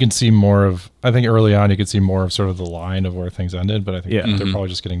 you can see more of, I think early on you could see more of sort of the line of where things ended, but I think they're probably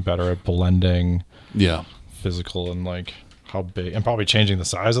just getting better at blending Yeah. physical and like how big, and probably changing the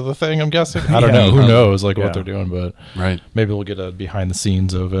size of the thing, I'm guessing. I don't know. Who knows like what they're doing, but Right. maybe we'll get a behind the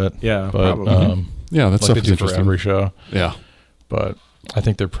scenes of it. Yeah, But, probably. Yeah, that's like they stuff is do for interesting. every show. Yeah. But I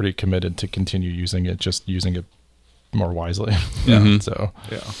think they're pretty committed to continue using it, just using it more wisely. Mhm. So,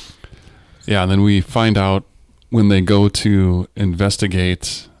 Yeah. Yeah, and then we find out when they go to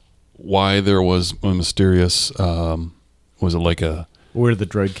investigate why there was a mysterious, was it like Where the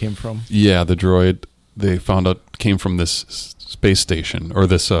droid came from? the droid they found out came from this space station or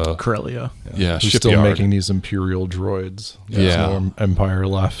this, Corellia. who's shipyard. still making these Imperial droids. There's Yeah. no Empire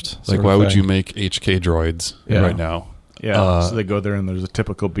left. Like, sort of why would thing. you make HK droids right now? Yeah. So they go there and there's a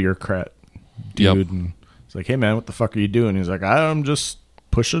typical bureaucrat dude, Yep. and it's like, "Hey man, what the fuck are you doing?" He's like, "I'm just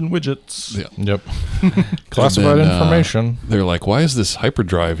pushing widgets." Yeah. Yep. Classified then, information. They're like, why is this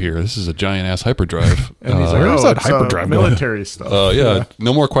hyperdrive here? This is a giant ass hyperdrive. And he's like, where "Oh, is that it's, hyperdrive going?" military stuff." yeah,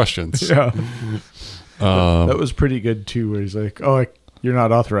 no more questions. Yeah. That was pretty good too. Where he's like, "Oh, you're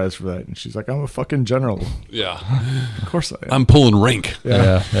not authorized for that. And she's like, I'm a fucking general. Yeah. Of course I am. I'm pulling rank.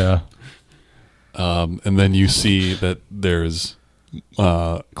 Yeah. And then you see that there's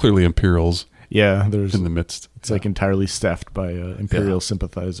clearly Imperials there's in the midst. It's like entirely staffed by Imperial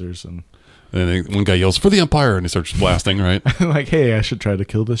sympathizers. And then one guy yells, "For the Empire!" and he starts blasting, right? like, hey, I should try to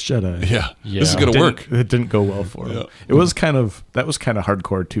kill this Jedi. Yeah. This is going to work. It didn't go well for him. It was that was kind of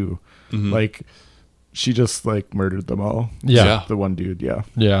hardcore too. Mm-hmm. Like, she just like murdered them all. Yeah. The one dude. Yeah.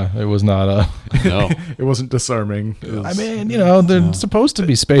 Yeah. It was not no. It wasn't disarming. I mean, they're supposed to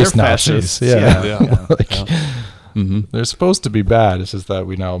be space Nazis. Yeah. Mm-hmm. They're supposed to be bad. It's just that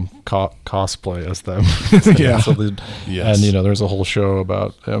we now cosplay as them. And there's a whole show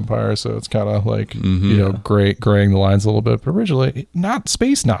about Empire, so it's kind of like graying the lines a little bit. But originally, not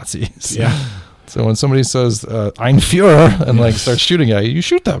space Nazis. Yeah. So when somebody says "Ein Führer" and like starts shooting at you, you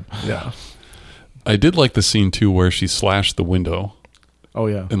shoot them. Yeah. I did like the scene too where she slashed the window. Oh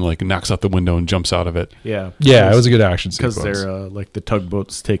yeah. And like knocks out the window and jumps out of it. Yeah. Yeah, it was a good action sequence. Because they're like the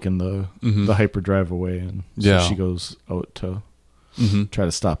tugboat's taking the hyperdrive away, and so she goes out to try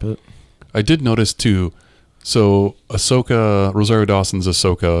to stop it. I did notice too. So Rosario Dawson's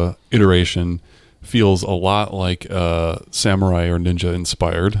Ahsoka iteration feels a lot like samurai or ninja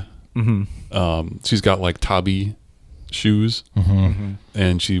inspired. Mm-hmm. She's got like tabi shoes,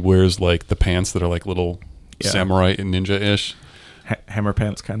 and she wears like the pants that are like little samurai and ninja-ish. Hammer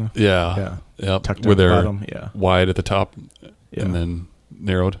pants, kind of. Yeah. Tucked where at the they're bottom. Yeah. wide at the top and then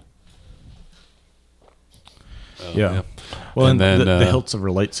narrowed. Well, and then the hilts of her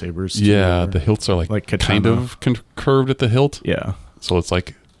lightsabers. Too, the hilts are like kind of curved at the hilt. Yeah. So it's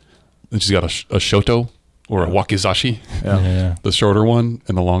like, and she's got a shoto or a wakizashi. Yeah. The shorter one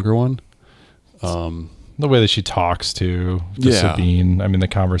and the longer one. The way that she talks to Sabine. I mean, the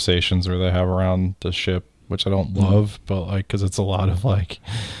conversations where they have around the ship, which I don't love, but like, because it's a lot of like,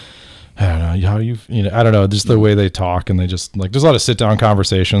 I don't know, how you I don't know, just the way they talk, and they just like, there's a lot of sit down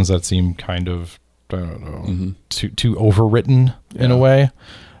conversations that seem kind of, I don't know, too overwritten in a way.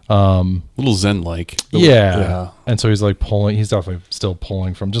 A little Zen like. And so he's like he's definitely still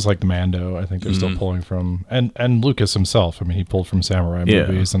pulling from, just like the Mando. I think they're still pulling from, and Lucas himself. I mean, he pulled from samurai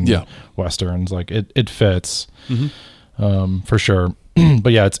movies and westerns. Like it fits for sure.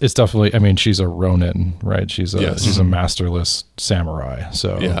 But yeah, it's definitely. I mean, she's a Ronin, right? She's a masterless samurai.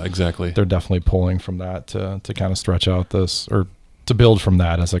 So yeah, exactly. They're definitely pulling from that to kind of stretch out this, or to build from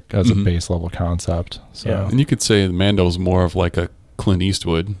that as a base level concept. So and you could say Mando's more of like a Clint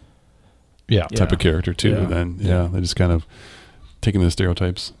Eastwood type of character too. And then they're just kind of taking the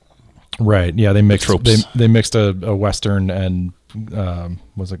stereotypes. Right. Yeah, they mixed tropes. They mixed a western and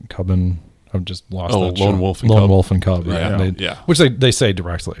was it Cub? I've just lost that Lone show. Wolf and Cub, right? Yeah. Which they say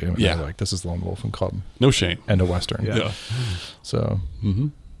directly. I mean, yeah. Like, this is Lone Wolf and Cub. No shame. And a western. Yeah. So.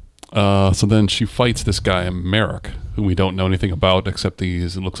 So then she fights this guy, Merrick, who we don't know anything about except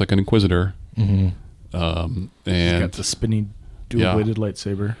it looks like an Inquisitor. And he's got the spinny dual-bladed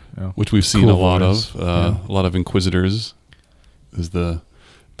lightsaber, which we've seen a lot of. A lot of Inquisitors is the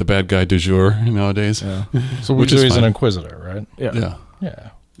bad guy du jour nowadays. Yeah. So which is an Inquisitor, right? Yeah. Okay.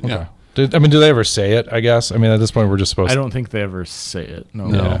 Yeah. Do they ever say it, I guess? I mean, at this point, we're just supposed to... I don't think they ever say it. No.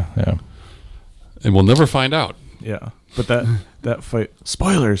 Yeah. And we'll never find out. Yeah. But that fight...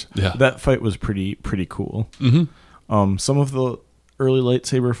 Spoilers! Yeah. That fight was pretty cool. Mm-hmm. Some of the early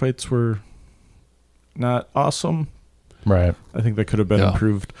lightsaber fights were not awesome. Right. I think they could have been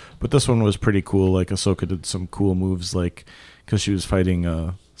improved. But this one was pretty cool. Like, Ahsoka did some cool moves, like... Because she was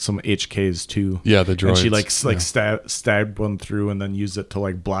fighting... some HKs too. Yeah, the droids. And she stabbed one through and then used it to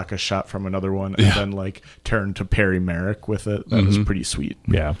like block a shot from another one and then like turned to parry Merrick with it. That was pretty sweet.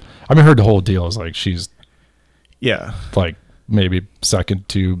 Yeah. I mean, her whole deal is like she's like maybe second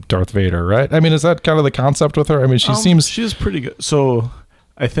to Darth Vader, right? I mean, is that kind of the concept with her? I mean, she's pretty good. So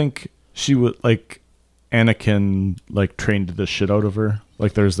I think she would like Anakin like trained the shit out of her.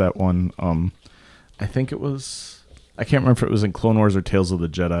 Like there's that one I think it was I can't remember if it was in Clone Wars or Tales of the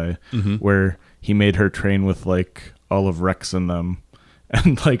Jedi, where he made her train with like all of Rex and them,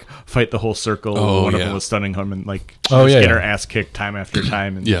 and like fight the whole circle. One of them was stunning him, and like get her ass kicked time after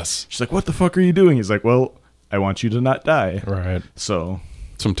time. And she's like, "What the fuck are you doing?" He's like, "Well, I want you to not die." Right. So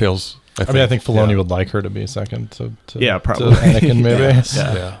some Tales. I think Filoni would like her to be second to probably to Anakin maybe.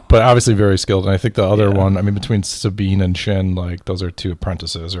 Yeah. But obviously very skilled. And I think the other one, I mean, between Sabine and Shin, like those are two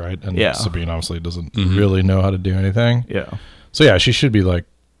apprentices, right? And Sabine obviously doesn't really know how to do anything. Yeah. So yeah, she should be like,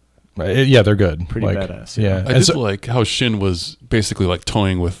 they're good. Pretty badass. Yeah. I did like how Shin was basically like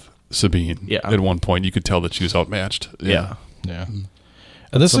toying with Sabine. Yeah. At one point, you could tell that she was outmatched. Yeah. And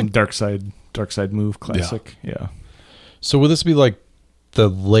this some dark side move, classic. Yeah. So would this be like the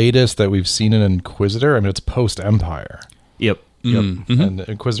latest that we've seen an Inquisitor. I mean, it's post-Empire. Yep. Mm-hmm. And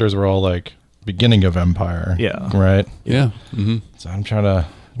the Inquisitors were all like beginning of Empire. Yeah. Right? Yeah. Mm-hmm. So I'm trying to...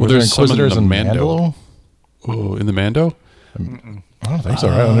 Well, Were there there's some in Inquisitors the in Mando. Mandalore? Oh, in the Mando? I don't think so,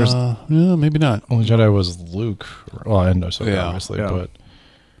 right? There's Yeah, maybe not. only Jedi was Luke. Well, and Ahsoka, Yeah. obviously, Yeah. but...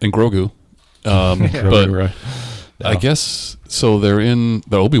 And Grogu. Grogu, But right. I guess, so they're in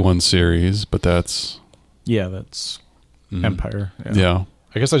the Obi-Wan series, but that's... Yeah, that's Empire. Yeah.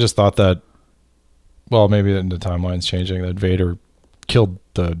 I guess I just thought that, well, maybe the timeline's changing, that Vader killed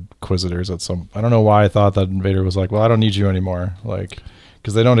the Inquisitors at some... I don't know why I thought that Vader was like, well, I don't need you anymore. Like,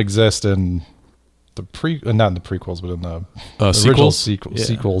 because they don't exist in the not in the prequels, but in the original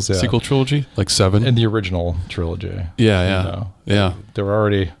sequels. Yeah. Sequel trilogy? Like 7? In the original trilogy. Yeah. You know, Yeah. they were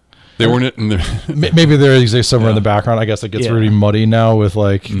already... They weren't in the... Maybe they exist somewhere in the background. I guess it gets really muddy now with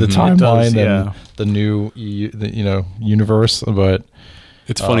like the timeline and the new universe. But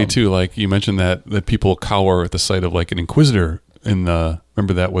It's funny too. Like you mentioned that people cower at the sight of like an Inquisitor in the...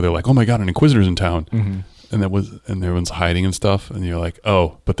 Remember that where they're like, oh my God, an Inquisitor's in town. Mm-hmm. And everyone's hiding and stuff. And you're like,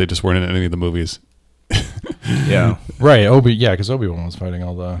 oh, but they just weren't in any of the movies. Yeah. Right. Because Obi-Wan was fighting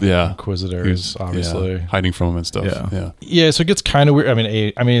all the Inquisitors, obviously. Hiding from them and stuff. Yeah, so it gets kind of weird.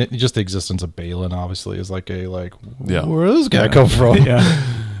 I mean, just the existence of Balin obviously is like where did this guy come from? Yeah.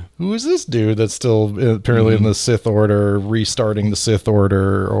 Who is this dude that's still apparently in the Sith Order, restarting the Sith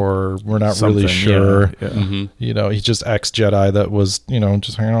Order, or we're not really sure. Yeah. Mm-hmm. You know, he's just ex-Jedi that was,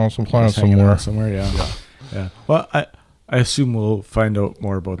 just hanging out on some planet somewhere. Yeah. Well, I assume we'll find out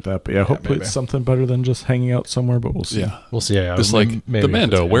more about that, but hopefully it's something better than just hanging out somewhere, but we'll see. Yeah. We'll see. Yeah. Just like the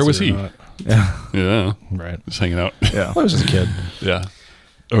Mando, where was he? Yeah. Yeah. Right. Just hanging out. Yeah. I was just a kid. Yeah.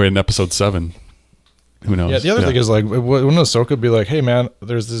 Or in episode 7. Who knows? Yeah, the other thing is like, wouldn't Ahsoka be like, hey man,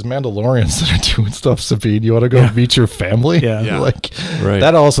 there's these Mandalorians that are doing stuff, Sabine, you want to go meet your family? Yeah. Like, right.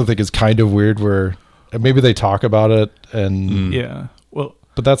 That I also think is kind of weird where maybe they talk about it and... Yeah. Well...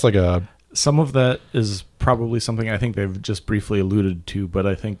 But that's like a... Some of that is probably something I think they've just briefly alluded to, but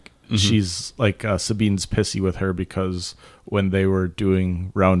I think she's like Sabine's pissy with her because when they were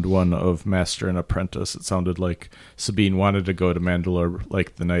doing round 1 of Master and Apprentice, it sounded like Sabine wanted to go to Mandalore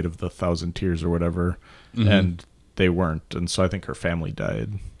like the night of the 1,000 Tears or whatever, and they weren't, and so I think her family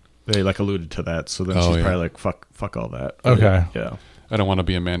died. They like alluded to that, so then she's probably like fuck all that. Okay. Yeah. I don't want to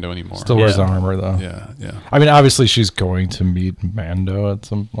be a Mando anymore. Still wears the armor though. Yeah. I mean, obviously she's going to meet Mando at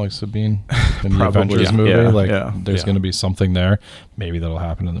some like Sabine in the Avengers movie. There's going to be something there. Maybe that'll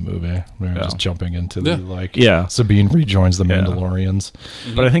happen in the movie. Maybe just jumping into the Sabine rejoins the Mandalorians.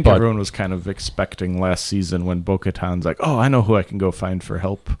 But I think everyone was kind of expecting last season when Bo-Katan's like, oh, I know who I can go find for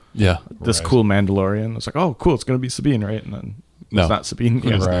help. Yeah. This cool Mandalorian. It's like, oh, cool, it's going to be Sabine, right? And then it's not Sabine.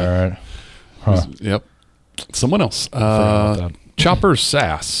 Right. Huh. Yep. Someone else. Chopper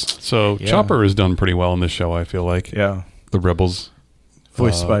Sass. So Chopper has done pretty well in this show, I feel like. Yeah. The Rebels.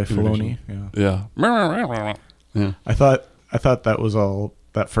 Voiced by Filoni. Yeah. I thought that was all...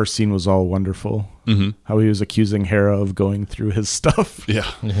 That first scene was all wonderful. Mm-hmm. How he was accusing Hera of going through his stuff. Yeah.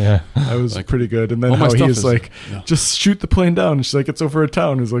 That was like, pretty good. And then how he was like, just shoot the plane down. And she's like, it's over a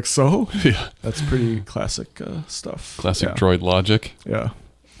town. He's like, so? Yeah. That's pretty classic stuff. Classic droid logic. Yeah.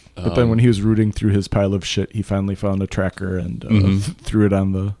 But then when he was rooting through his pile of shit, he finally found a tracker and threw it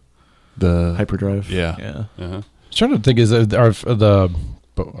on the hyperdrive. Yeah. I was trying to think, is what's the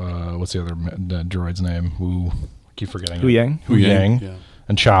other droid's name? I keep forgetting. Hu Yang. Hu Yang. Yeah.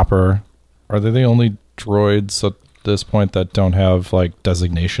 And Chopper. Are they the only droids at this point that don't have like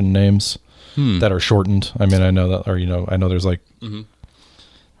designation names that are shortened? I mean, I know that, or I know there's like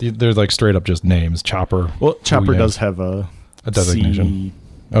they're like straight up just names. Chopper. Well, Chopper does have a designation.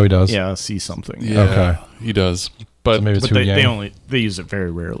 Oh, he does? Yeah, C something. Yeah, okay. He does. But, so maybe it's they use it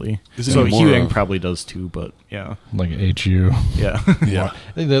very rarely. So Hu Yang probably does too, but yeah. Like HU. Yeah. Yeah.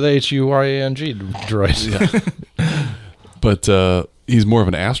 They're the HUYANG droid. Yeah. But he's more of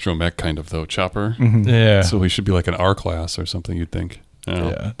an astromech kind of though, Chopper. Mm-hmm. Yeah. So he should be like an R class or something, you'd think.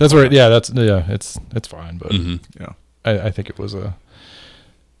 Yeah. That's where it's fine, but I think it was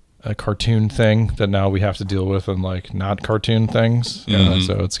a cartoon thing that now we have to deal with, and like not cartoon things.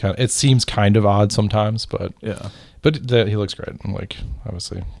 So it seems kind of odd sometimes, but he looks great. I'm like,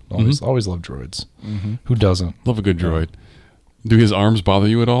 obviously, always love droids. Mm-hmm. Who doesn't love a good droid? Do his arms bother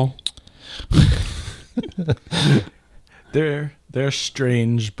you at all? They're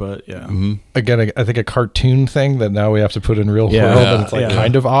strange, but again, I think a cartoon thing that now we have to put in real world, and it's like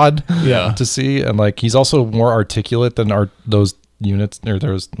kind of odd to see. And like he's also more articulate than those units, or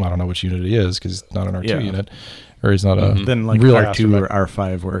there's I don't know which unit he is because he's not an R2 unit, or he's not a then like real R2 or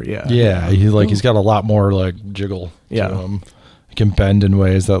R5 where he's got a lot more like jiggle to him. can bend in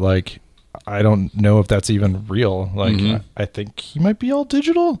ways that like I don't know if that's even real. Like I think he might be all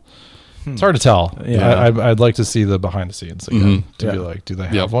digital. It's hard to tell. Yeah, I'd like to see the behind the scenes again to be like, do they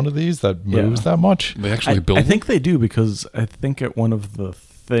have one of these that moves that much? They actually build. I think they do, because I think at one of the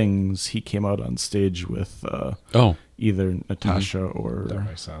things he came out on stage with either Natasha or that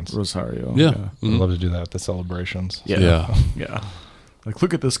makes sense. Rosario. Yeah, I'd love to do that at the celebrations. Yeah. Like,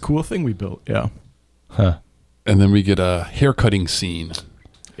 look at this cool thing we built. Yeah. Huh. And then we get a haircutting scene.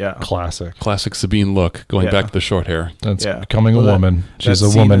 Yeah. Classic Sabine look, going back to the short hair. That's becoming a woman. She's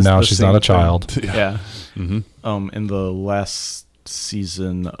a woman now. She's not a child. Yeah. In the last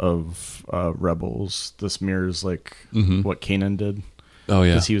season of Rebels, this mirrors like what Kanan did. Oh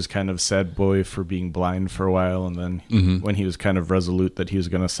yeah, because he was kind of sad boy for being blind for a while, and then when he was kind of resolute that he was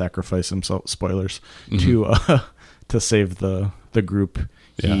going to sacrifice himself, spoilers, to save the group,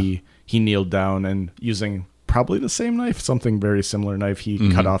 he kneeled down and using probably the same knife, something very similar knife,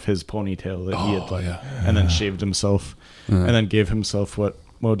 he cut off his ponytail that he had and then shaved himself, and then gave himself what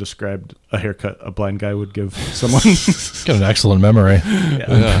Mo described a haircut a blind guy would give someone. Got an excellent memory.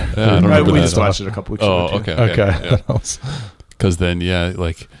 We just watched it a couple weeks ago. Okay. Because then,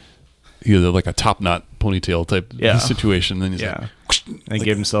 like he had like a top knot ponytail type situation. Then he's and he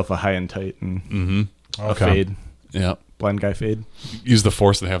gave himself a high and tight and a fade. Yeah, blind guy fade. Use the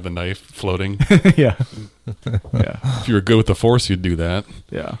Force and have the knife floating. Yeah. If you were good with the Force, you'd do that.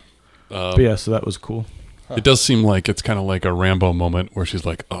 Yeah. But so that was cool. It does seem like it's kind of like a Rambo moment where she's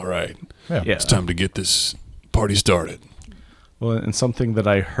like, all right, it's time to get this party started. Well, and something that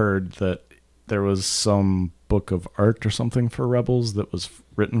I heard, that there was some book of art or something for Rebels that was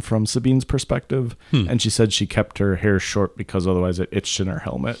written from Sabine's perspective. And she said she kept her hair short because otherwise it itched in her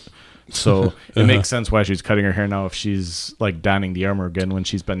helmet. So it makes sense why she's cutting her hair now if she's like donning the armor again when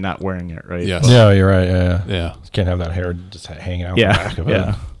she's been not wearing it, right? Yes. Yeah, you're right. Yeah. You can't have that hair just hanging out the back of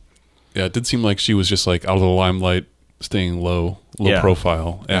it. Yeah, it did seem like she was just like out of the limelight, staying low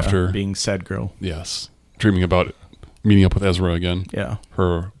profile after being sad girl. Yes. Dreaming about meeting up with Ezra again. Yeah.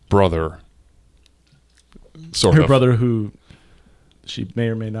 Her brother. Her brother who she may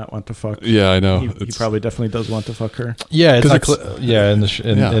or may not want to fuck. Yeah, I know. He probably definitely does want to fuck her. Yeah,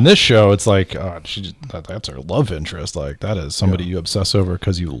 in this show, it's like that's her love interest. Like that is somebody you obsess over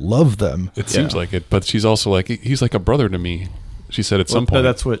because you love them. It seems like it, but she's also like he's like a brother to me. She said at some point.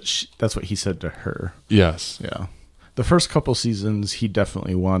 That's what he said to her. Yes. Yeah. The first couple seasons, he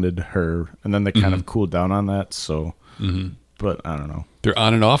definitely wanted her, and then they kind of cooled down on that. So, but I don't know. They're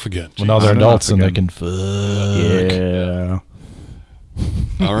on and off again. Well, now they're adults and they can fuck. Yeah.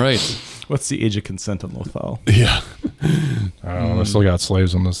 All right. What's the age of consent on Lothal? Yeah. I don't know. They still got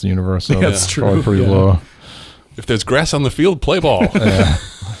slaves in this universe. So that's true. Probably pretty low. If there's grass on the field, play ball. Yeah.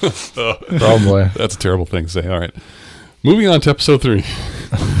 Probably. That's a terrible thing to say. All right. Moving on to episode 3.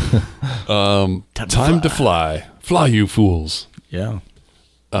 Time to fly. Fly, you fools. Yeah.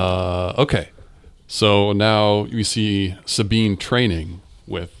 Okay. So now you see Sabine training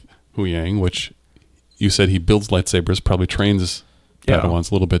with Hu Yang, which you said he builds lightsabers, probably trains Padawans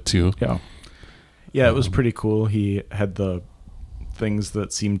a little bit too. Yeah. Yeah, it was pretty cool. He had the things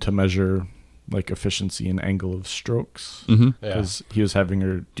that seemed to measure like efficiency and angle of strokes. Because he was having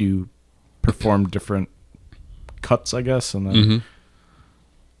her perform different cuts, I guess, and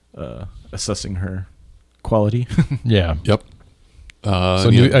then assessing her quality. Yeah. Yep. So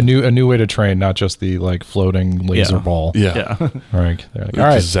a new way to train, not just the like floating laser ball. Yeah. Right. They're like, It all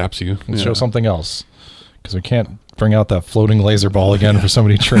right, just zaps you. let's show something else, because we can't bring out that floating laser ball again for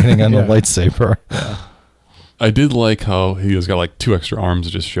somebody training on the lightsaber. I did like how he has got like 2 extra arms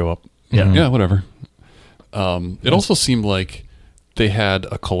that just show up. Yeah, whatever. It also seemed like they had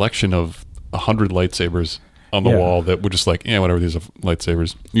a collection of 100 lightsabers on the wall that were just like, whatever, these are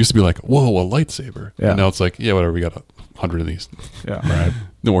lightsabers. It used to be like, whoa, a lightsaber. And now it's like, whatever, we got 100 of these. Yeah. Right.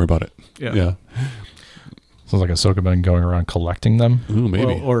 Don't worry about it. Yeah. Sounds like Ahsoka been going around collecting them. Ooh,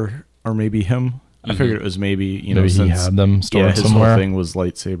 maybe. Well, or maybe him. I figured it was maybe since he had them stored his somewhere. whole thing was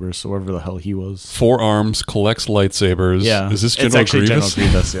lightsabers, so wherever the hell he was. 4 arms, collects lightsabers. Yeah. Is this It's General actually Grievous?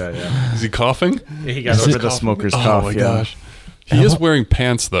 General Grievous, yeah. Is he coughing? Yeah, he got over the smoker's cough. Oh my gosh. He is wearing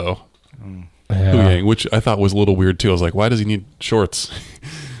pants though. Hu Yeah. Yang, which I thought was a little weird too. I was like, why does he need shorts?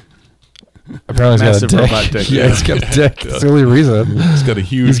 Apparently he's got a Massive dick. robot dick. Yeah, he's got a dick. That's the only reason. He's got a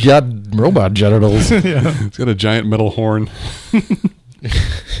huge. He's got robot genitals. He's got a giant metal horn.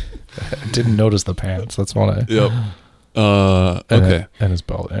 I didn't notice the pants. That's one I. Yep. Okay. And his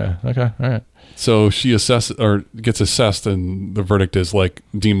belt. Yeah. Okay. All right. So she gets assessed, and the verdict is like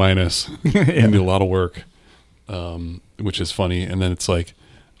D-. You did a lot of work, which is funny. And then it's like,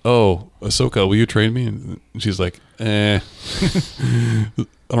 oh, Ahsoka, will you train me? And she's like, I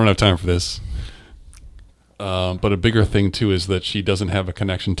don't have time for this. But a bigger thing too is that she doesn't have a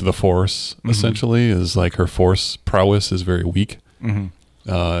connection to the Force. Essentially, is like her Force prowess is very weak.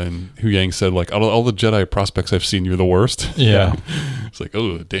 And Hu Yang said, like, out of all the Jedi prospects I've seen, you're the worst. Yeah. It's like,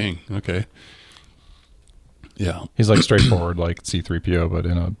 oh, dang, okay. Yeah, he's like straightforward, like C-3PO, but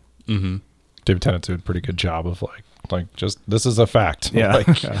in a David Tennant did a pretty good job of like just this is a fact. Yeah,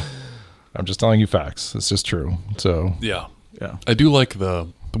 like, I'm just telling you facts. It's just true. So yeah. I do like the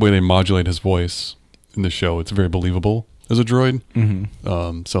way they modulate his voice in the show. It's very believable as a droid.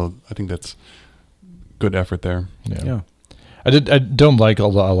 So I think that's good effort there. Yeah. I don't like a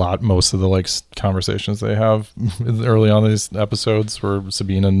lot most of the like conversations they have early on in these episodes where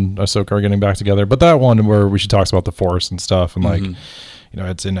Sabine and Ahsoka are getting back together. But that one where she talks about the Force and stuff and like,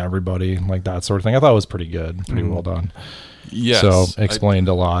 it's in everybody, like that sort of thing. I thought it was pretty good, pretty well done. Yes. So explained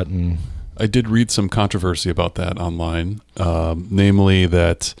a lot. And I did read some controversy about that online, namely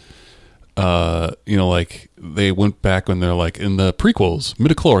that, like they went back when they're like in the prequels,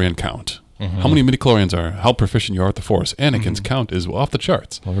 midichlorian count. How many midichlorians are? How proficient you are at the Force? Anakin's count is off the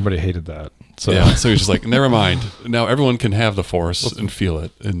charts. Well, everybody hated that. So so he's just like, never mind. Now everyone can have the Force and feel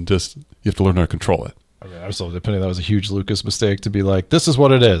it, and just you have to learn how to control it. I mean, absolutely. Depending, that was a huge Lucas mistake to be like, this is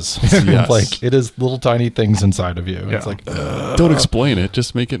what it is. Yes. Like it is little tiny things inside of you. Yeah. It's like, don't explain it,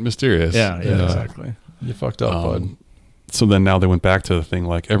 just make it mysterious. Yeah, exactly. You fucked up, bud. So then now they went back to the thing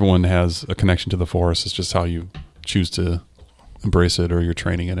like everyone has a connection to the Force. It's just how you choose to embrace it, or you're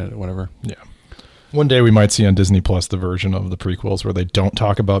training in it, or whatever. Yeah. One day we might see on Disney Plus the version of the prequels where they don't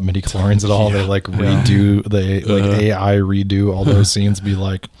talk about midichlorians at all. They like redo AI redo all those scenes. Be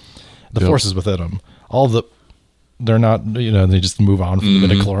like, the Force is within them. They're not. They just move on from the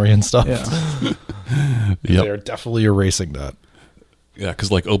midichlorian stuff. Yeah. They're definitely erasing that. Yeah, because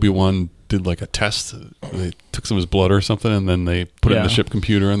like Obi-Wan did like a test. They took some of his blood or something, and then they put it in the ship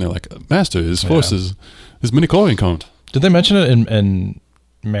computer, and they're like, Master, his Force is his midichlorian count. Did they mention it in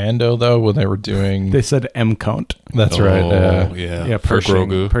Mando though when they were doing? They said M count. That's right. Yeah.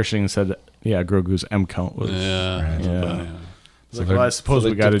 Pershing said Grogu's M count was. I suppose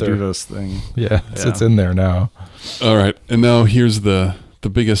we got to do this thing. Yeah, it's in there now. All right, and now here's the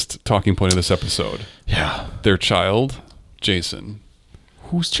biggest talking point of this episode. Yeah, their child, Jason.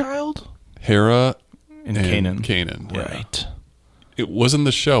 Whose child? Hera and Kanan. Right. It was in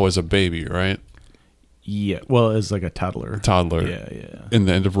the show as a baby, right? Yeah. Well, as like a toddler. Yeah. In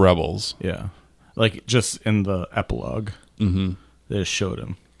the end of Rebels. Yeah. Like just in the epilogue. They just showed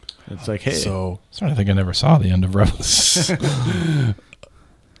him. It's like, hey. So I think I never saw the end of Rebels.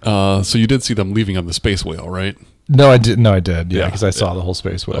 So you did see them leaving on the space whale, right? No, I did. Yeah, because I saw the whole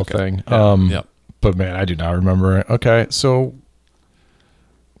space whale thing. But man, I do not remember it. Okay, so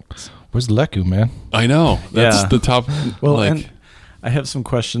where's Leku, man? I know. That's the top. Well, and I have some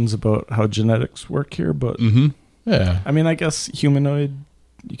questions about how genetics work here, but yeah, I mean, I guess humanoid,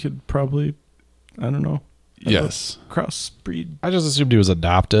 you could probably, I don't know. Yes. Crossbreed. I just assumed he was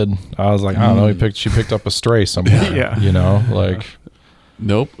adopted. I was like, I don't know. She picked up a stray somewhere. Yeah.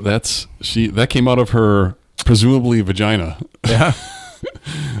 Nope. That came out of her presumably vagina. Yeah.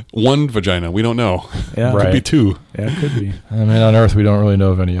 One vagina. We don't know. Yeah. Could be two. Yeah, it could be. I mean, on Earth, we don't really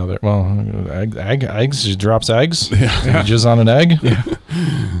know of any other. Well, eggs. She drops eggs. Yeah. Jizz on an egg. Yeah.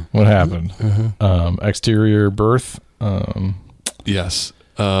 What happened? Exterior birth. Yes.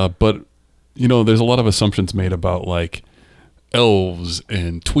 But there's a lot of assumptions made about like elves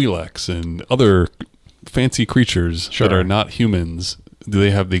and Twi'leks and other fancy creatures that are not humans. Do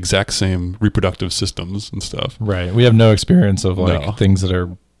they have the exact same reproductive systems and stuff? Right. We have no experience of things that are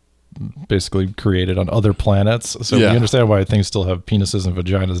basically created on other planets. So we understand why things still have penises and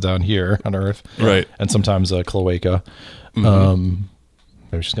vaginas down here on Earth. Right. And sometimes a cloaca.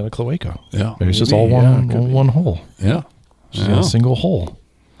 Maybe she's got a cloaca. Yeah. Maybe it's just all one hole. Yeah. She's got a single hole.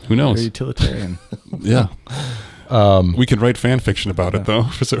 Who knows? Very utilitarian. Yeah. We could write fan fiction about it though,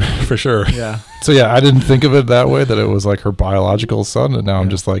 for sure. Yeah. So I didn't think of it that way, that it was like her biological son, and now I'm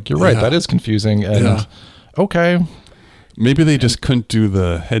just like, you're right, that is confusing. And okay. Maybe they just couldn't do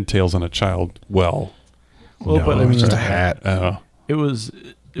the head tails on a child well. Well, no, but I mean, just a hat. It was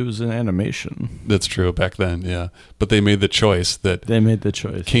an animation. That's true back then, yeah. But they made the choice.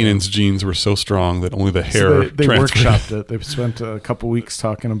 Kanan's genes were so strong that only the hair. So they workshopped it. They spent a couple weeks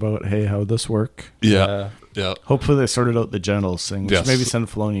talking about, hey, how'd this work? Yeah. Hopefully they sorted out the genitals thing. Maybe send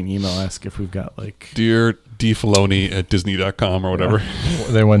Filoni an email, ask if we've got like dear dfiloni@disney.com or whatever.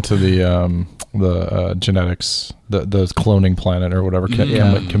 They went to the genetics, the cloning planet or whatever,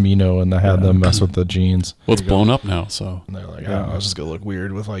 Camino, and they had them mess with the genes. Well, it's blown up now, so. And they're like, oh, it's just going to look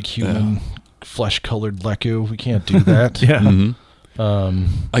weird with like human flesh-colored Leku. We can't do that.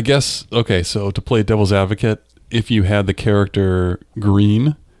 I guess, okay, so to play devil's advocate, if you had the character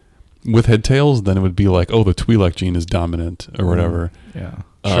green with head tails, then it would be like, oh, the Twi'lek gene is dominant or whatever. Yeah.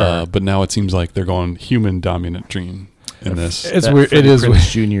 Sure. But now it seems like they're going human dominant gene in this. It's weird. It is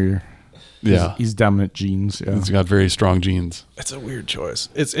Prince Jr. Yeah. He's dominant genes. Yeah. It's got very strong genes. It's a weird choice.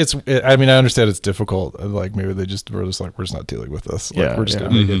 I mean, I understand it's difficult. Like maybe they just were just like, we're just not dealing with this. Like, we're just going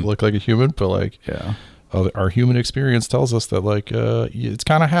to make it look like a human, but like, our human experience tells us that like, it's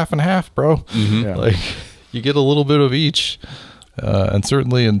kind of half and half, bro. Mm-hmm. Yeah. Like you get a little bit of each. And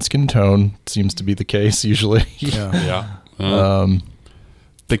certainly in skin tone seems to be the case usually.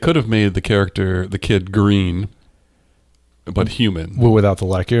 They could have made the kid green, but human. Well, without the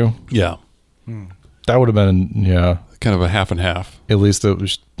Leku. Yeah. That would have been, kind of a half and half. At least it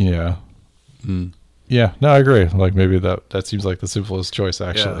was, Yeah, no, I agree. Like maybe that seems like the simplest choice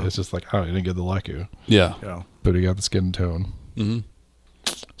actually. Yeah. It's just like, oh, he didn't get the Leku. Yeah. But he got the skin tone. Mm-hmm.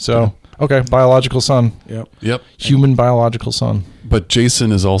 So, okay, biological son. Yep. Human biological son. But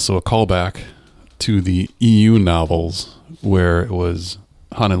Jason is also a callback to the EU novels where it was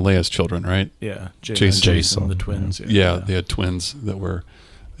Han and Leia's children, right? Yeah. Jason, the twins. Yeah, they had twins that were,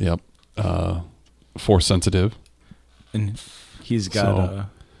 force sensitive. And he's got a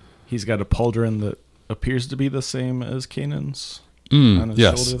pauldron that appears to be the same as Kanan's. On his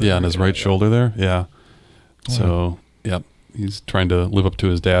shoulder there. On his right shoulder there. Yeah. So, he's trying to live up to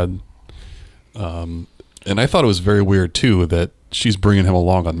his dad. And I thought it was very weird too that she's bringing him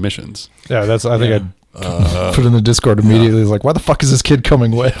along on missions. Yeah, I think I put in the Discord immediately. It's like, why the fuck is this kid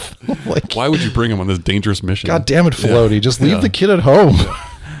coming with? Like, why would you bring him on this dangerous mission? God damn it, Filoni! Just leave the kid at home.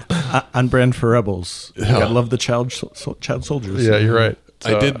 On brand for Rebels. You gotta love the child soldiers. Yeah, you're right.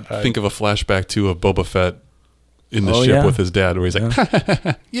 So I did think of a flashback too of Boba Fett in the ship with his dad, where he's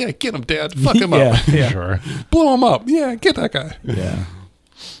like, "Yeah, get him, Dad. Fuck him up. Sure. Blow him up. Yeah, get that guy." Yeah,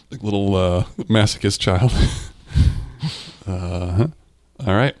 like little masochist child.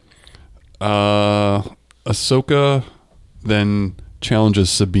 All right. Ahsoka then challenges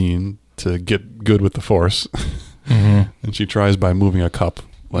Sabine to get good with the Force, and she tries by moving a cup,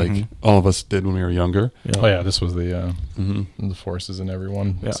 like all of us did when we were younger. Yeah. Oh yeah, this was the Forces in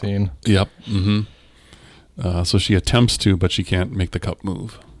everyone scene. Yep. So she attempts to, but she can't make the cup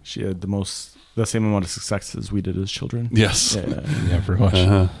move. She had the same amount of success as we did as children. Yes. Yeah, pretty much.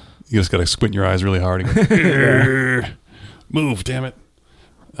 You just got to squint your eyes really hard and go, move, damn it.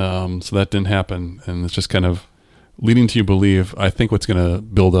 So that didn't happen, and it's just kind of leading to you believe. I think what's going to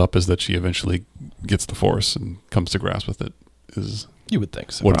build up is that she eventually gets the Force and comes to grasp with it. Is you would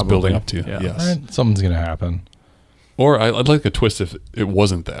think so? What it's building up to? Yeah. Yes, right, something's going to happen. Or I'd like a twist if it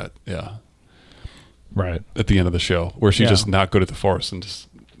wasn't that. Yeah, right at the end of the show, where she's just not good at the Force, and just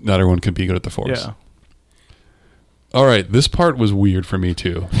not everyone can be good at the Force. Yeah. All right, this part was weird for me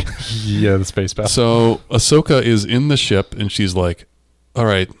too. Yeah, the space battle. So Ahsoka is in the ship, and she's like, all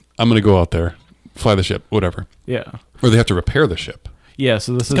right, I'm going to go out there, fly the ship, whatever. Yeah. Or they have to repair the ship. Yeah,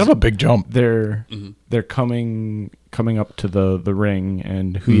 so this is kind of a big jump. They're coming up to the ring,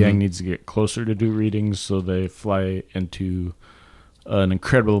 and Huyang needs to get closer to do readings, so they fly into an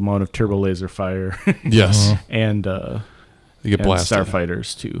incredible amount of turbo laser fire. Yes. And they get blasted.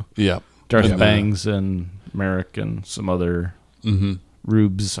 Starfighters too. Yeah. Darth Bangs and Merrick and some other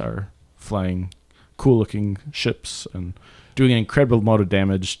rubes are flying cool looking ships and doing an incredible amount of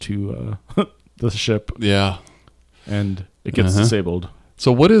damage to the ship. Yeah. And it gets disabled.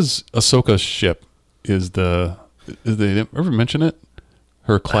 So what is Ahsoka's ship? Did they ever mention it?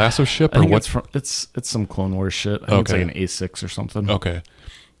 Her class of ship, or what? It's some Clone Wars shit. I think it's like an A6 or something. Okay.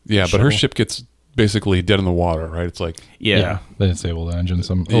 Yeah, but her ship gets basically dead in the water, right? It's like they disabled the engine.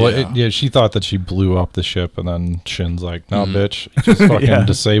 She thought that she blew up the ship, and then Shin's like, "No, bitch, just fucking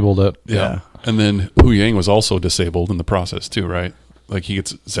disabled it." Yeah. And then Huyang was also disabled in the process too, right? Like he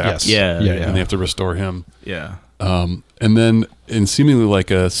gets zapped. Yes. And they have to restore him. Yeah. And then in seemingly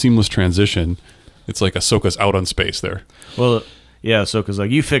like a seamless transition, it's like Ahsoka's out on space there. Well, yeah, Ahsoka's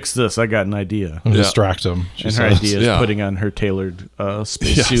like, you fix this, I got an idea. Distract him. And her idea is putting on her tailored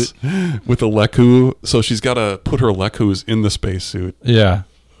spacesuit. With a Leku. So she's got to put her Lekus in the spacesuit. Yeah.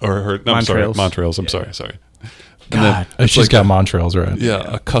 Or her, Montrails. I'm sorry. God. And she's got Montrails, right?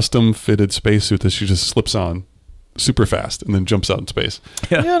 Yeah, a custom fitted spacesuit that she just slips on super fast and then jumps out in space.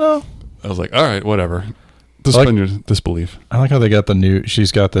 Yeah. No. I was like, all right, whatever. Suspend your disbelief. I like how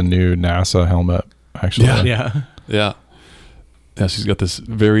she's got the new NASA helmet actually. Yeah. Yeah. Yeah, she's got this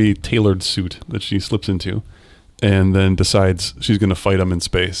very tailored suit that she slips into and then decides she's going to fight them in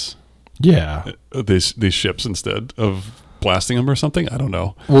space. Yeah. These ships instead of blasting them or something. I don't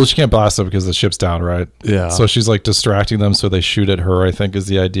know. Well, she can't blast them because the ship's down, right? Yeah. So she's like distracting them so they shoot at her, I think is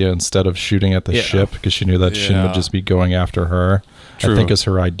the idea, instead of shooting at the ship, because she knew that Shin would just be going after her. True. I think is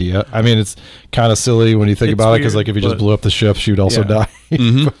her idea. I mean, it's kind of silly when you think about it, because like if you just blew up the ship, she would also die.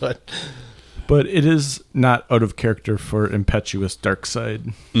 Mm-hmm. But it is not out of character for impetuous dark side.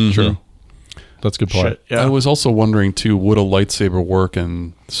 Mm-hmm. True. That's a good point. I was also wondering too, would a lightsaber work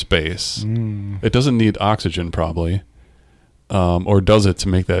in space? It doesn't need oxygen probably. Or does it to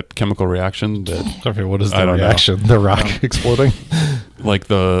make that chemical reaction? That I mean, what is the reaction? The rock exploding? Like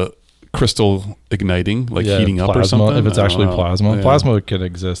the crystal igniting, like heating plasma, up or something? If it's actually plasma. Yeah. Plasma can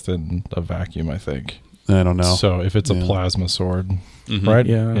exist in a vacuum, I think. I don't know. So if it's a plasma sword, right?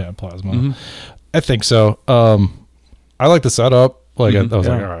 Yeah, plasma. Mm-hmm. I think so. I like the setup. Like I was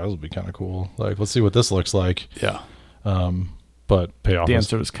like, all right, this will be kind of cool. Like, let's see what this looks like. Yeah. But payoff. The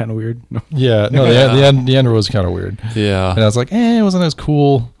answer was kind of weird. Yeah, no, the end was kind of weird. Yeah, and I was like, it wasn't as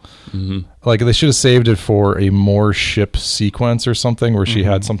cool. Mm-hmm. Like they should have saved it for a more ship sequence or something where she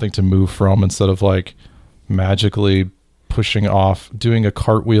had something to move from instead of like magically pushing off, doing a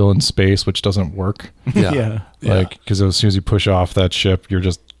cartwheel in space, which doesn't work. Yeah. Like because as soon as you push off that ship, you're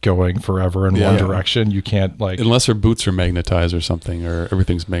just going forever in one direction. You can't like unless her boots are magnetized or something, or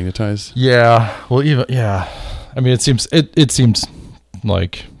everything's magnetized. Yeah. Well, even I mean, it seems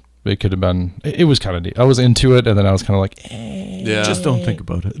like it could have been. It was kind of neat. I was into it, and then I was kind of like, just don't think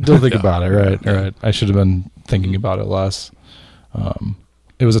about it. Don't think about it. Right. I should have been thinking about it less.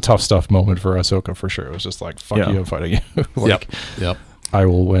 It was a tough stuff moment for Ahsoka for sure. It was just like, fuck you, I'm fighting you. Like, yep. I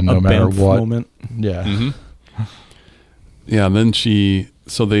will win no matter what. Moment. Yeah. Mm-hmm. Yeah. And then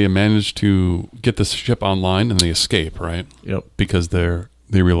so they managed to get this ship online and they escape, right? Yep. Because they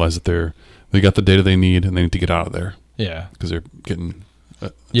realize that they got the data they need and they need to get out of there. Yeah. Because they're getting.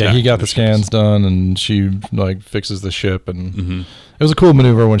 He got the scans done and she like fixes the ship, and it was a cool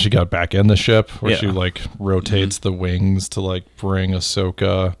maneuver when she got back in the ship where she like rotates the wings to like bring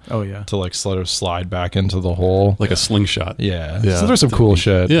Ahsoka to like sort of slide back into the hole like a slingshot. Yeah. So there's some cool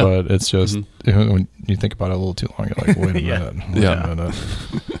shit, but it's just when you think about it a little too long, you're like, wait a minute.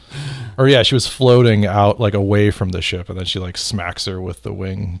 Or she was floating out like away from the ship, and then she like smacks her with the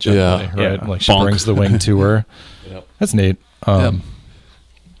wing gently, right? Like she brings the wing to her. That's neat.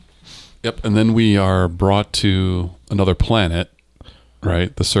 Yep, and then we are brought to another planet,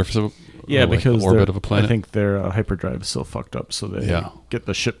 right? The surface of because the orbit of a planet. I think their hyperdrive is still fucked up, so they get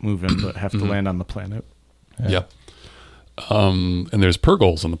the ship moving, but have to land on the planet. Yep. And there's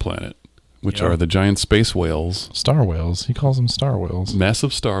Purgles on the planet, which are the giant space whales. Star whales. He calls them star whales.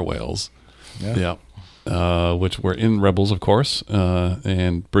 Massive star whales. Yeah. Which were in Rebels, of course,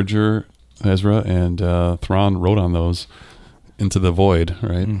 and Bridger, Ezra, and Thrawn rode on those into the void,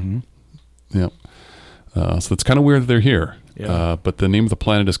 right? Mm-hmm. Yep. So it's kind of weird that they're here. Yeah. But the name of the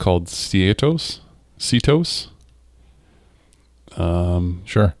planet is called Cetos.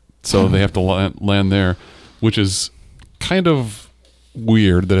 Sure. So they have to land there, which is kind of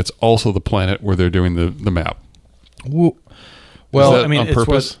weird that it's also the planet where they're doing the map. Well, I mean, on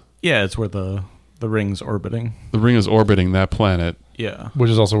purpose? It's where the ring's orbiting. The ring is orbiting that planet. Yeah. Which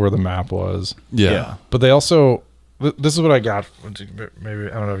is also where the map was. Yeah. But they also... This is what I got. Maybe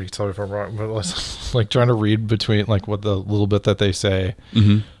I don't know if you can tell me if I'm wrong, but like trying to read between like what the little bit that they say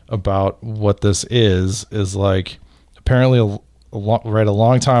about what this is like apparently a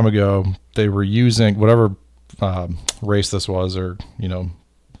long time ago they were using whatever race this was, or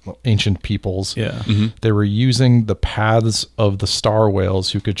ancient peoples. Yeah, they were using the paths of the star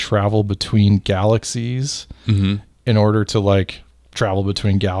whales who could travel between galaxies in order to like travel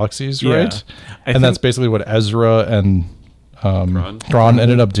between galaxies, right? And that's basically what Ezra and Thrawn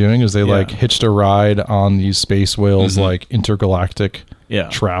ended up doing, is they like hitched a ride on these space whales like intergalactic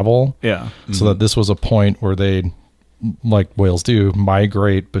travel. Yeah. So that this was a point where they, like whales do,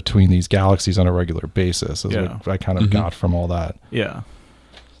 migrate between these galaxies on a regular basis, is what I kind of got from all that. Yeah.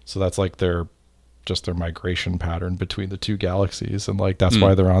 So that's like their migration pattern between the two galaxies, and like that's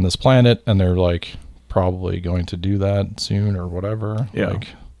why they're on this planet, and they're like probably going to do that soon or whatever.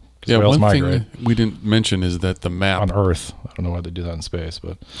 One thing we didn't mention is that the map on Earth, I don't know why they do that in space,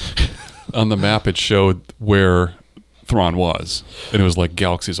 but on the map it showed where Thrawn was, and it was like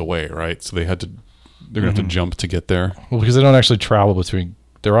galaxies away, right? So they're gonna have to jump to get there. Well, because they don't actually travel between.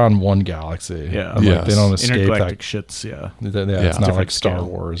 They're on one galaxy. Yeah, and like, they don't escape intergalactic that shits. It's not like Star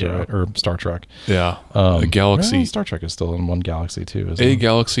Wars or Star Trek. Yeah, a galaxy. Star Trek is still in one galaxy too. Isn't it?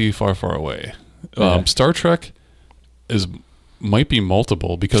 Galaxy far, far away. Star Trek might be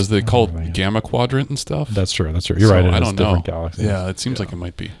multiple because they call it gamma quadrant and stuff. That's true. You're right. I don't know. Galaxies. Yeah, it seems like it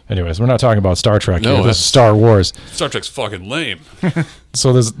might be. Anyways, we're not talking about Star Trek. No, this is Star Wars. Star Trek's fucking lame.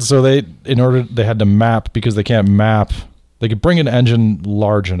 So they had to map because they can't map. They could bring an engine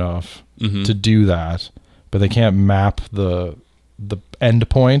large enough to do that, but they can't map the end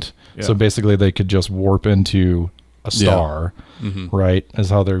point. Yeah. So basically, they could just warp into a star, right?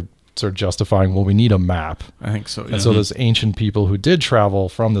 Is how they're sort of justifying, well, we need a map. I think so, yeah. And so this ancient people who did travel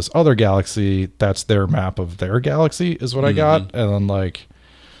from this other galaxy, that's their map of their galaxy is what I got. And then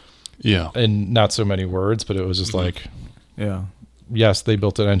in not so many words, but it was just yes, they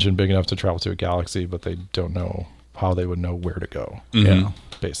built an engine big enough to travel to a galaxy, but they don't know how they would know where to go. Yeah,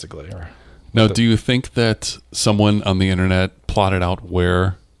 basically. Now, do you think that someone on the internet plotted out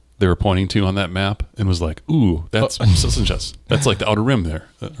where they were pointing to on that map and was like, ooh, that's such and such. That's like the Outer Rim there.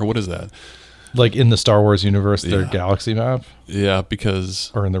 Or what is that? Like in the Star Wars universe, their galaxy map? Yeah,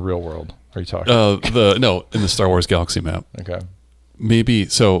 because... Or in the real world, are you talking? No, in the Star Wars galaxy map. Okay. Maybe,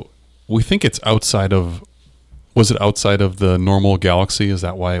 so we think it's outside of... Was it outside of the normal galaxy? Is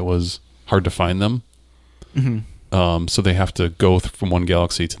that why it was hard to find them? So they have to go from one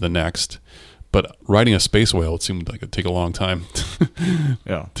galaxy to the next. But riding a space whale, it seemed like it'd take a long time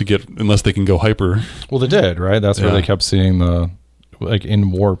to get, unless they can go hyper. Well, they did, right? That's where they kept seeing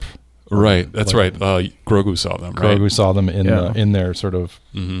in warp. Right, that's right. Grogu saw them, right? Grogu saw them in their sort of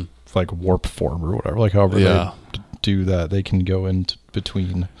like warp form or whatever. Like however they do that, they can go in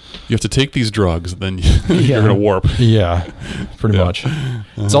between. You have to take these drugs, then you're going to warp. Yeah, pretty much.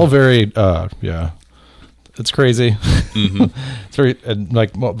 It's all very, it's crazy. It's very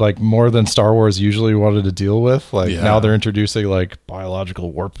like more than Star Wars usually wanted to deal with. Now they're introducing like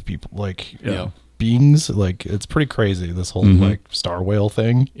biological warp people, beings. Like it's pretty crazy, this whole like star whale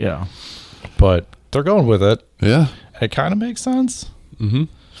thing. Yeah, but they're going with it. Yeah, it kind of makes sense.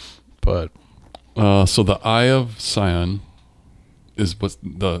 But so the Eye of Sion is what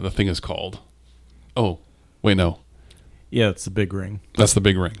the thing is called. Oh, wait, no. Yeah, it's the big ring. That's the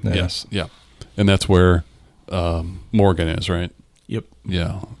big ring. Yeah. Yes, yeah, and that's where Morgan is, right? Yep.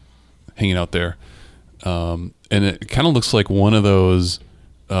 Yeah, hanging out there, and it kind of looks like one of those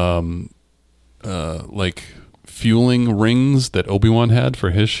like fueling rings that Obi-Wan had for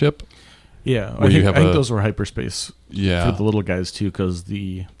his ship. Yeah, I think those were hyperspace. Yeah, for the little guys too, because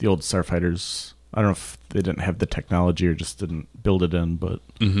the old starfighters. I don't know if they didn't have the technology or just didn't build it in, but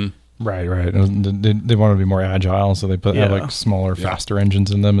right. They want to be more agile, so they have like smaller, faster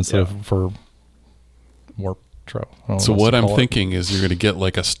engines in them instead of for warp travel. So what I'm thinking is you're going to get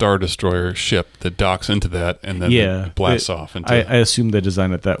like a Star Destroyer ship that docks into that and then it blasts off. Into I assume they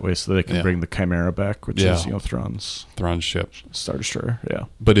design it that way so they can bring the Chimera back, which is Thrawn's ship, Star Destroyer. Yeah,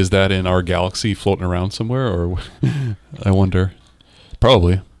 but is that in our galaxy floating around somewhere, or I wonder?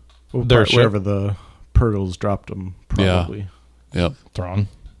 Probably. Well, wherever the Purgles dropped them, probably. Yeah. Yep. Thrawn.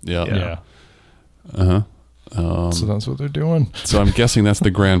 Yeah. So that's what they're doing. So I'm guessing that's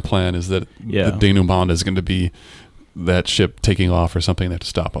the grand plan, is that the denouement is going to be that ship taking off or something. They have to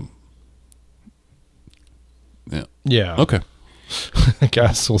stop them. Yeah. Yeah. Okay. I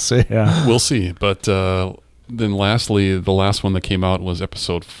guess we'll see. Yeah. We'll see. But then lastly, the last one that came out was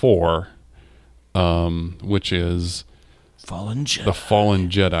episode 4, which is the Fallen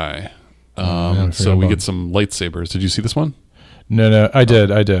Jedi. So we get some lightsabers. Did you see this one? No, I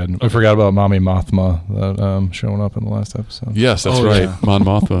did. Okay. I forgot about Mommy Mothma that showing up in the last episode. Yes, that's right. Yeah. Mon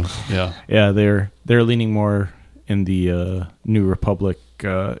Mothma. Yeah. Yeah, they're leaning more in the New Republic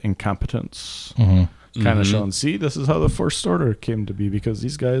incompetence. Kind of showing, see, this is how the First Order came to be, because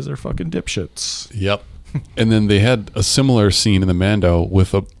these guys are fucking dipshits. Yep. And then they had a similar scene in the Mando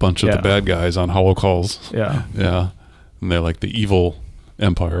with a bunch of the bad guys on holocalls. Yeah. Yeah. And they're like the evil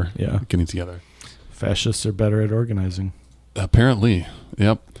empire getting together. Fascists are better at organizing. Apparently.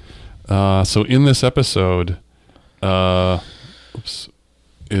 Yep. So in this episode,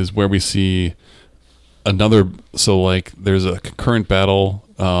 is where we see another, so like there's a concurrent battle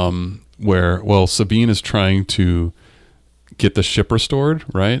where, Sabine is trying to get the ship restored,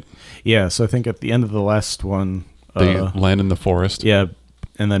 right? Yeah, so I think at the end of the last one, they land in the forest. Yeah,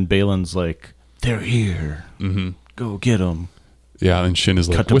 and then Balin's like, they're here. Go get them. Yeah, and Shin is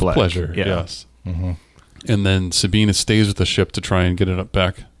like, with pleasure. Yeah. Yes. And then Sabine stays with the ship to try and get it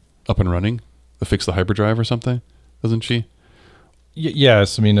back up and running, to fix the hyperdrive or something, doesn't she?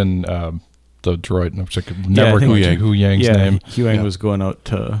 Yes, I mean, and the droid, never Hu Yang's name. Hu Yang was going out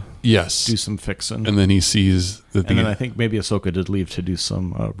to do some fixing. And then he sees that and then I think maybe Ahsoka did leave to do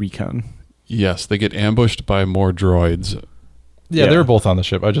some recon. Yes, they get ambushed by more droids, Yeah, they were both on the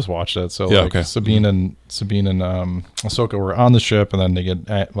ship. I just watched it. So Sabine and Ahsoka were on the ship, and then they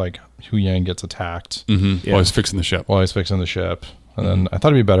get like Hu Yang gets attacked while he's fixing the ship. And then I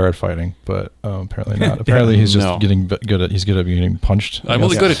thought he'd be better at fighting, but apparently not. Apparently he's just getting good at getting punched. I'm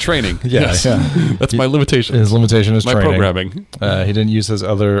only good at training. Yes. That's my limitation. His limitation is my training. Programming. He didn't use his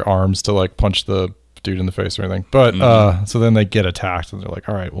other arms to like punch the dude in the face or anything. But so then they get attacked, and they're like,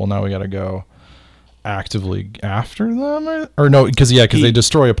 all right, well now we got to go actively after them, or no, because they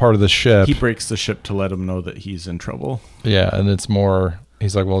destroy a part of the ship. He breaks the ship to let him know that he's in trouble. Yeah, and it's more.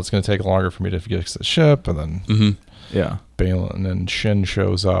 He's like, well, it's going to take longer for me to fix the ship, and then Balin, and then Shin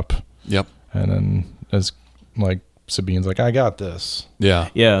shows up. Yep, and then as like Sabine's like, I got this. Yeah,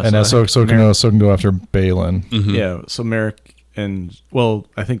 and so can go after Balin. Yeah, so Merrick. And, well,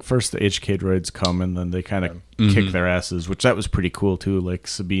 I think first the HK droids come, and then they kind of kick their asses, which that was pretty cool, too. Like,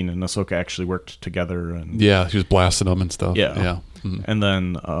 Sabine and Ahsoka actually worked together. And yeah, she was blasting them and stuff. Yeah. And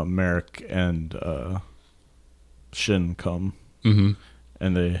then Merrick and Shin come, and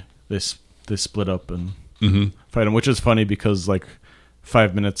they split up and fight them, which is funny because, like,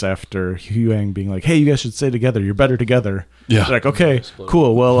 5 minutes after Hu Yang being like, hey, you guys should stay together. You're better together. Yeah. They're like, okay,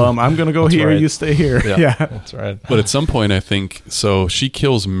 cool. Well, I'm going to go here. Right. You stay here. Yeah. That's right. But at some point, I think, so she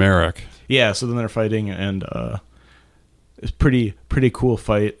kills Merrick. Yeah. So then they're fighting, and it's pretty cool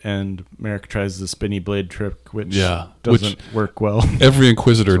fight. And Merrick tries the spinny blade trick, which doesn't work well. Every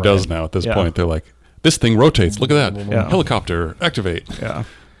Inquisitor does now at this point. They're like, this thing rotates. Look at that. Yeah. Helicopter, activate. Yeah.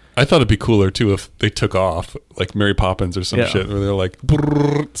 I thought it'd be cooler too if they took off like Mary Poppins or some shit where they're like,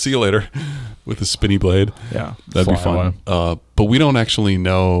 see you later with a spinny blade. Yeah, that'd be fun. But we don't actually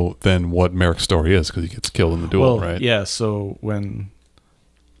know then what Merrick's story is because he gets killed in the duel, right? Yeah. So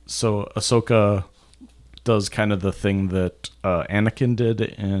Ahsoka does kind of the thing that Anakin did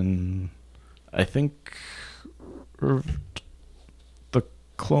in, I think, the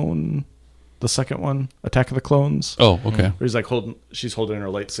clone. The second one, Attack of the Clones. Oh, okay. Where he's like she's holding her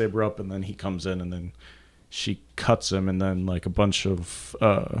lightsaber up, and then he comes in, and then she cuts him, and then like a bunch of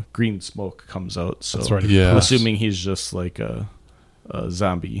green smoke comes out. So that's right. I'm assuming he's just like a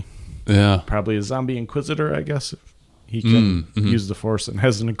zombie. Yeah. Probably a zombie Inquisitor, I guess. If he can use the Force and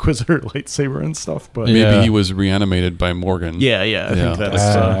has an Inquisitor lightsaber and stuff. But maybe he was reanimated by Morgan. Yeah. I think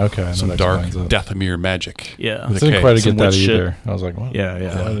that's okay. Some dark Dathomir magic. Yeah. I didn't quite get that either. I was like, what?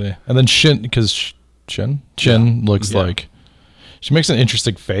 Yeah. And then Shin, because Shin looks like she makes an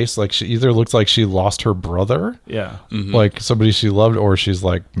interesting face. Like she either looks like she lost her brother, like somebody she loved, or she's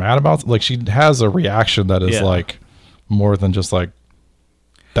like mad about. Like she has a reaction that is like more than just like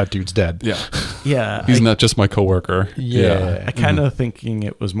that dude's dead. Yeah. He's not just my coworker. Yeah. I kind of thinking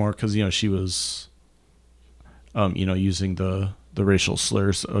it was more because she was, using the racial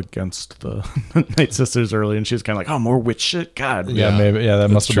slurs against the Night Sisters early, and she was kind of like, oh, more witch shit. God. Yeah. Maybe. Yeah.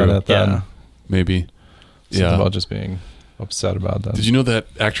 That must have been it then. Yeah. Maybe. Something about just being upset about that. Did you know that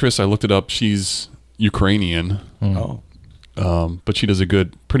actress? I looked it up. She's Ukrainian. Oh. But she does a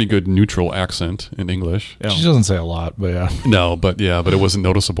pretty good neutral accent in English. Yeah. She doesn't say a lot, but yeah. No, but it wasn't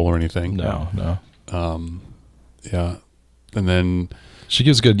noticeable or anything. No. Yeah. And then she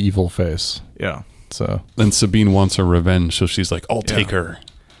gives a good evil face. Yeah. So then Sabine wants her revenge, so she's like, I'll take her.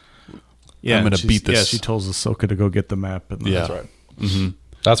 Yeah. I'm going to beat this. Yeah, she tells Ahsoka to go get the map. And that's right. Mm-hmm.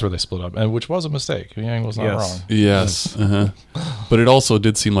 That's where they split up, and which was a mistake. Yang was not wrong. Yes. But it also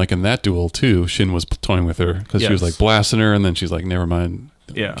did seem like in that duel too, Shin was toying with her because she was like blasting her, and then she's like, "Never mind."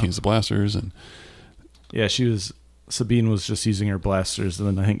 King's the blasters, and Sabine was just using her blasters, and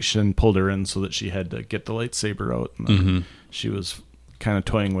then I think Shin pulled her in so that she had to get the lightsaber out, and then she was kind of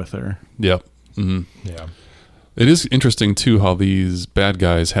toying with her. Yep. Mm-hmm. Yeah. It is interesting too how these bad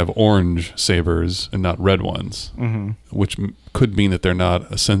guys have orange sabers and not red ones, which could mean that they're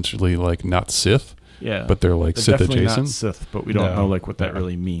not essentially like not Sith, but they're like Sith definitely adjacent. Not Sith, but we don't know like what that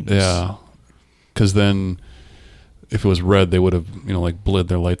really means. Yeah, because then if it was red, they would have like bled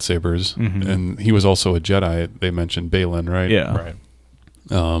their lightsabers, and he was also a Jedi. They mentioned Balin, right? Yeah, right.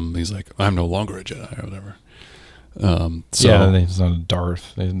 He's like, I'm no longer a Jedi or whatever. He's not a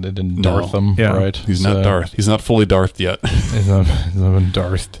Darth. They didn't Darth him, right? He's not Darth. He's not fully Darthed yet. he's not been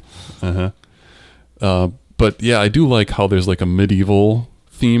Darthed. But yeah, I do like how there's like a medieval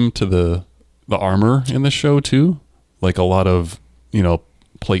theme to the armor in the show too. Like a lot of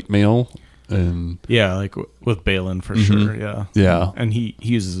plate mail and like with Balin for sure. Yeah, and he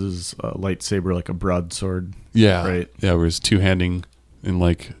uses a lightsaber like a broadsword. Yeah, right. Yeah, where he's two-handed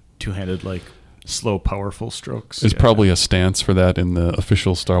like slow, powerful strokes. There's probably a stance for that in the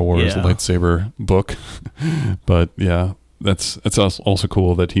official Star Wars lightsaber book. But yeah, that's also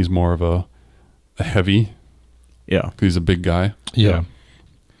cool that he's more of a heavy Yeah. 'Cause he's a big guy. Yeah.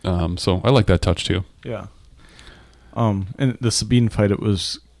 So I like that touch too. Yeah. And the Sabine fight, it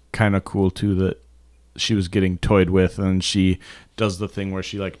was kind of cool too that she was getting toyed with, and she does the thing where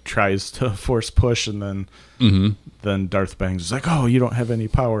she like tries to force push, and then Darth Bangs is like, "Oh, you don't have any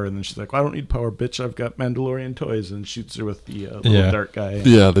power," and then she's like, well, "I don't need power, bitch. I've got Mandalorian toys," and shoots her with the little dart guy.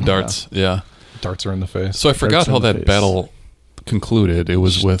 Yeah, the darts. Yeah. Darts are in the face. So I forgot how that battle concluded. It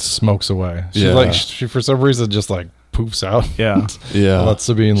was with smokes away. She for some reason just like poofs out. Yeah. Yeah. Let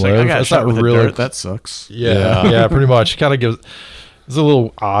Sabine She's live. like, I got That's shot not with really. a dart. That sucks. Yeah, pretty much. Kind of gives. It's a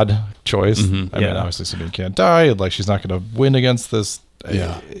little odd choice. I mean, obviously Sabine can't die. Like she's not going to win against this.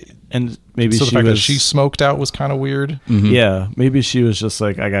 Yeah. And maybe so the fact that she smoked out was kind of weird. Yeah, maybe she was just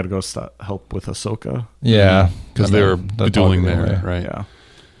like, I got to go help with Ahsoka. Yeah, because they were dueling there, right? Yeah.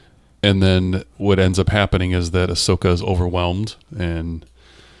 And then what ends up happening is that Ahsoka is overwhelmed and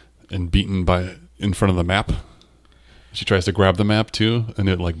beaten in front of the map. She tries to grab the map too, and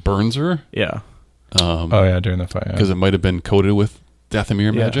it like burns her. Yeah. During the fight. Because it might have been coated with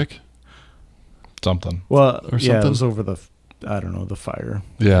Dathomir magic. Something. Well, or something. It was over the fire.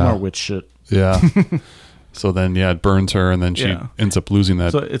 Yeah. More witch shit. Yeah. So then, it burns her, and then she ends up losing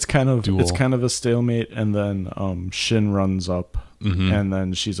that. So it's kind of duel. It's kind of a stalemate, and then Shin runs up, and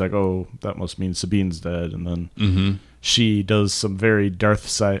then she's like, "Oh, that must mean Sabine's dead," and then she does some very dark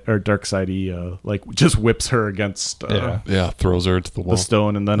sidey, like just whips her against, throws her to the wall, the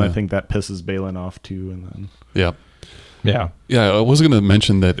stone, and then I think that pisses Balin off too, and then I was going to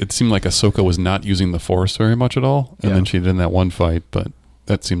mention that it seemed like Ahsoka was not using the Force very much at all, and then she did in that one fight, but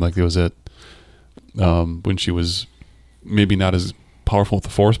that seemed like it was it. When she was maybe not as powerful with the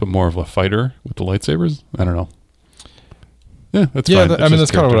Force, but more of a fighter with the lightsabers. I don't know. Yeah, that's fine. I mean,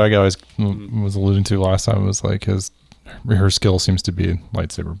 that's kind of what I always was alluding to last time. Was like her skill seems to be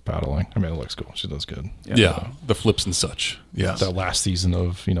lightsaber battling. I mean, it looks cool. She does good. Yeah, the flips and such. Yeah, that last season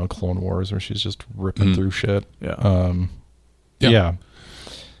of Clone Wars where she's just ripping through shit. Yeah.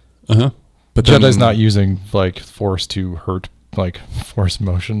 But Jedi's not using like Force to hurt, like Force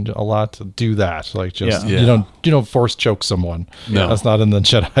motion a lot to do that. Like just you don't Force choke someone. No, that's not in the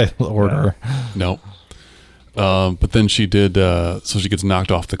Jedi order. No. But then she did. So she gets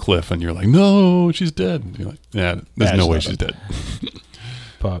knocked off the cliff, and you're like, "No, she's dead." You're like, "Yeah, there's no way she's dead."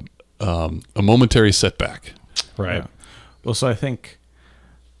 But a momentary setback, right? Yeah. Well, so I think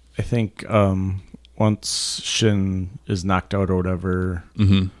once Shin is knocked out or whatever,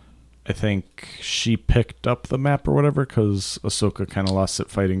 I think she picked up the map or whatever because Ahsoka kind of lost it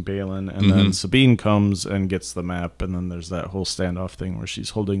fighting Balin, and then Sabine comes and gets the map, and then there's that whole standoff thing where she's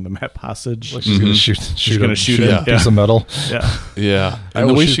holding the map hostage. Like she's gonna shoot a piece of metal. Yeah. And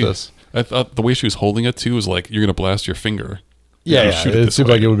the way I thought the way she was holding it too was like you're gonna blast your finger. It seemed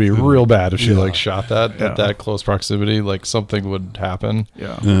like it would be real bad if she like shot that at that close proximity. Like something would happen.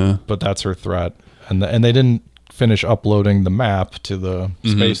 Yeah. But that's her threat, and they didn't finish uploading the map to the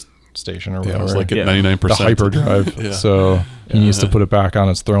space station or whatever. It was like at 99%. The hyperdrive. So he needs to put it back on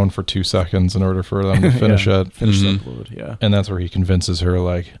its throne for 2 seconds in order for them to finish it. Finish the upload. Yeah. And that's where he convinces her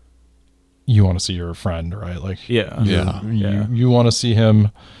like, you want to see your friend, right? Like, you want to see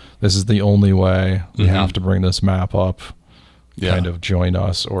him. This is the only way. We have to bring this map up. Kind of join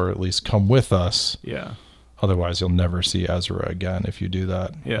us, or at least come with us. Yeah. Otherwise, you'll never see Ezra again if you do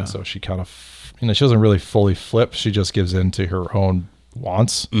that. Yeah. And so she kind of, she doesn't really fully flip. She just gives in to her own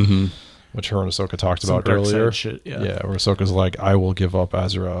wants, which her and Ahsoka talked about earlier. Shit, where Ahsoka's like, I will give up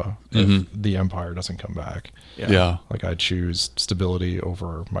Ezra if the Empire doesn't come back. Like I choose stability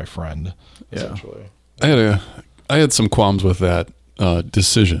over my friend. Essentially, I had some qualms with that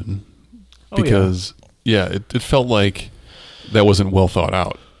decision because it felt like that wasn't well thought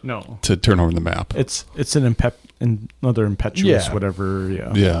out. No, to turn over the map. It's another impetuous whatever.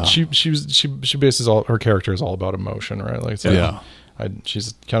 She bases all her character is all about emotion, right? Like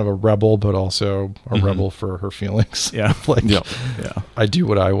she's kind of a rebel, but also a rebel for her feelings. I do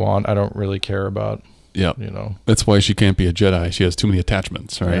what I want. I don't really care about. That's why she can't be a Jedi. She has too many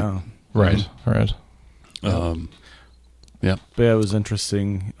attachments, right? Right. But it was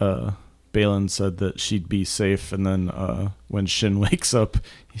interesting. Balin said that she'd be safe, and then when Shin wakes up,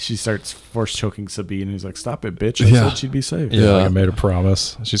 she starts force choking Sabine, and he's like, "Stop it, bitch! I said she'd be safe." Like I made a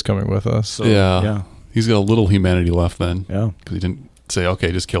promise. She's coming with us. So, he's got a little humanity left then. Because he didn't say,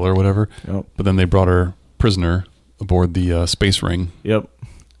 "Okay, just kill her," or whatever. But then they brought her prisoner aboard the space ring.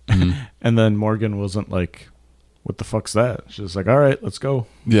 And then Morgan wasn't like, "What the fuck's that?" She was like, "All right, let's go."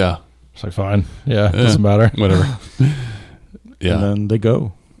 It's like fine. Doesn't matter. Whatever. And then they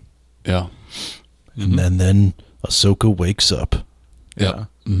go. And then Ahsoka wakes up. And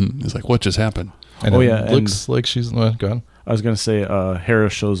Mm-hmm. It's like, what just happened? And it looks like she's... Go ahead. I was going to say Hera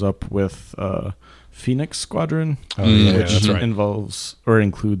shows up with Phoenix Squadron, which that's right. Involves or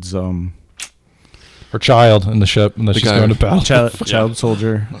includes... her child in the ship, and then she's going to battle. Child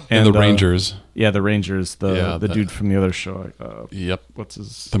soldier. And the Rangers. The Rangers. The dude from the other show. Yep. What's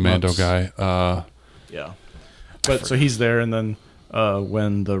his... The Mando guy. Yeah. But so he's there, and then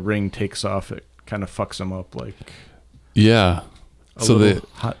when the ring takes off, it kind of fucks him up. Yeah. So it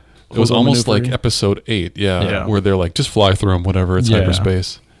was almost like episode 8, where they're like, just fly through them, whatever, it's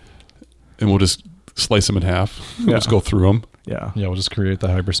hyperspace. And we'll just slice them in half. We'll just go through them. Yeah. Yeah, we'll just create the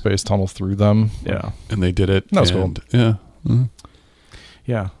hyperspace tunnel through them. Yeah. And they did it. That was cool. Yeah. Mm-hmm.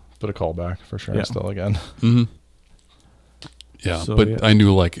 Yeah. Bit of callback for sure still again. Mm-hmm. Yeah, but I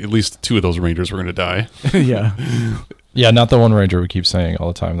knew like at least 2 of those Rangers were going to die. Yeah. Yeah, not the one Ranger we keep saying all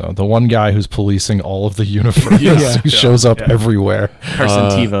the time, though. The one guy who's policing all of the universe who shows up everywhere. Carson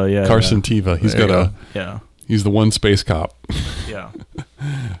Teva, Carson Teva. He's got he's the one space cop. Yeah.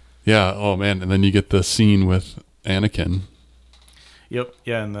 Yeah, oh man. And then you get the scene with Anakin. Yep.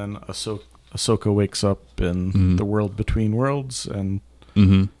 Yeah, and then Ahsoka wakes up in the world between worlds, and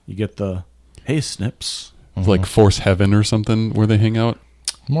you get the, hey, Snips. Like Force Heaven or something where they hang out.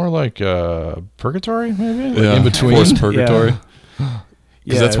 More like purgatory, maybe? Yeah, in between. Force Purgatory.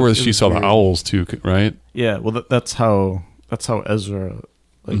 Because that's where she saw the owls too, right? Yeah, well, that's how Ezra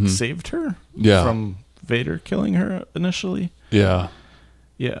saved her from Vader killing her initially. Yeah.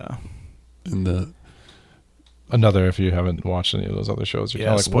 Yeah. And another, if you haven't watched any of those other shows, you're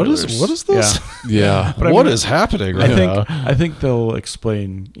kind of like, spoilers. what is this? Yeah. But what is happening right now? I think they'll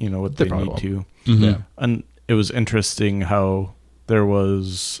explain, what they need to. Mm-hmm. Yeah. And it was interesting how there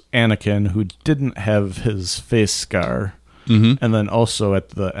was Anakin who didn't have his face scar. Mm-hmm. And then also at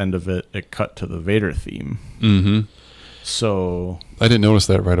the end of it cut to the Vader theme. Mm-hmm. So I didn't notice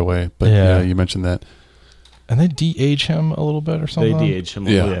that right away, but yeah, you mentioned that. And they de-age him a little bit or something? They de-aged him a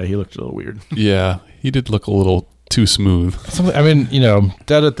little. Yeah, he looked a little weird. Yeah, he did look a little too smooth. I mean,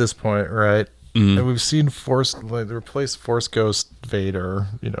 dead at this point, right? Mm. And we've seen they replaced Force Ghost Vader,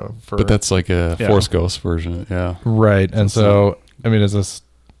 but that's like a Force Ghost version, yeah. Right, and so, I mean, is this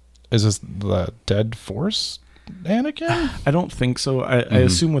the dead Force Anakin? I don't think so. I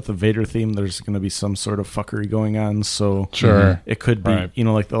assume with the Vader theme, there's going to be some sort of fuckery going on, so sure, it could be,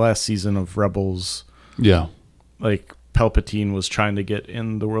 like the last season of Rebels. Yeah. Like Palpatine was trying to get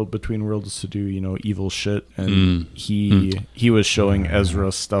in the world between worlds to do, evil shit. And he was showing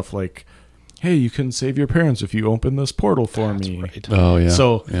Ezra stuff like, hey, you can save your parents if you open this portal for me. Right. Oh, yeah.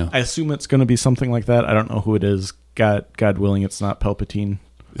 So I assume it's going to be something like that. I don't know who it is. God willing, it's not Palpatine.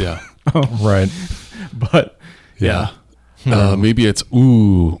 Yeah. Right. But yeah. Maybe it's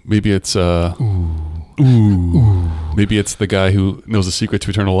maybe it's maybe it's the guy who knows the secret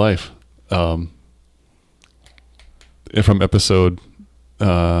to eternal life. From episode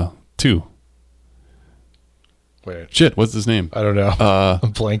 2. Wait. Shit, what's his name? I don't know.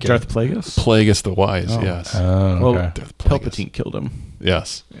 I'm blanking. Darth Plagueis? Plagueis the Wise, yes. Oh, okay. Well, Palpatine killed him.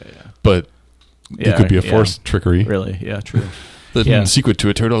 Yes. Yeah. But it could be a Force trickery. Really? Yeah, true. The secret to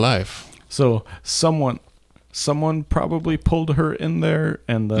eternal life. So someone probably pulled her in there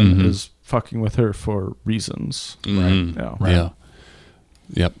and then is fucking with her for reasons. Mm-hmm. Right? Yeah. Yeah.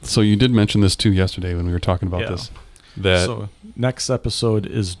 Yep. So you did mention this too yesterday when we were talking about this. So next episode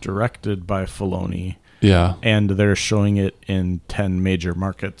is directed by Filoni. Yeah. And they're showing it in 10 major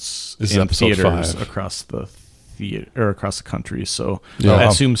markets in theaters across the across the country. So I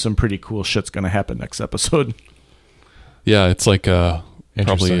assume some pretty cool shit's going to happen next episode. Yeah, it's like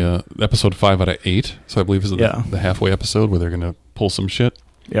probably episode 5 out of 8. So I believe is the halfway episode where they're going to pull some shit.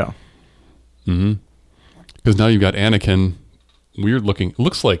 Yeah. Mm-hmm. Because now you've got Anakin, weird looking.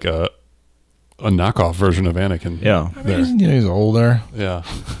 Looks like a knockoff version of Anakin. Yeah. I mean, he's older. Yeah.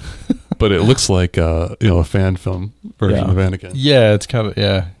 But it looks like a fan film version of Anakin. Yeah, it's kind of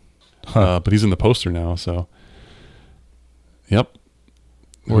but he's in the poster now, so yep.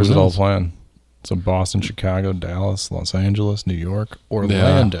 Where's it all planned? So Boston, Chicago, Dallas, Los Angeles, New York,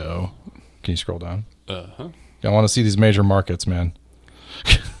 Orlando. Yeah. Can you scroll down? I want to see these major markets, man.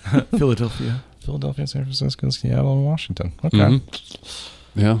 Philadelphia, San Francisco, Seattle, and Washington. Okay.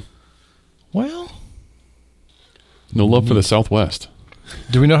 Mm-hmm. Yeah. Well, no love for the Southwest.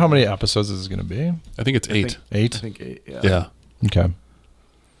 Do we know how many episodes this is going to be? I think it's 8. 8? I think 8, yeah. Yeah. Okay.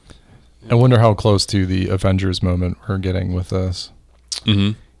 I wonder how close to the Avengers moment we're getting with this.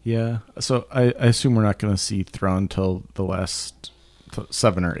 Mm-hmm. Yeah. So I assume we're not going to see Thrawn until the last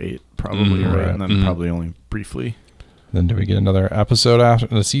 7 or 8, probably, right? And then probably only briefly. Then do we get another episode after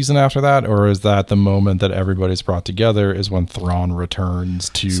the season after that, or is that the moment that everybody's brought together is when Thrawn returns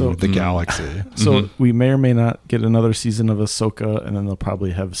to the galaxy? So we may or may not get another season of Ahsoka, and then they'll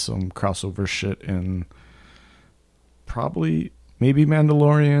probably have some crossover shit in probably maybe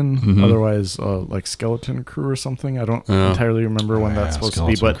Mandalorian, otherwise like Skeleton Crew or something. I don't entirely remember when that's supposed to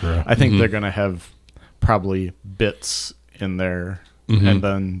be, but Crew. I think they're going to have probably bits in there, and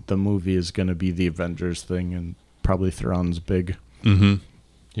then the movie is going to be the Avengers thing, and probably Thrawn's big.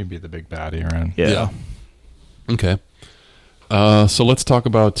 You'd be the big baddie, right? Yeah. Okay. So let's talk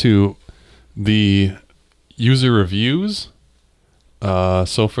about too the user reviews.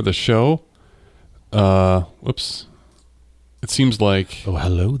 So for the show, it seems like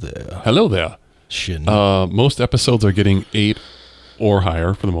hello there. Hello there. Shin. Most episodes are getting 8 or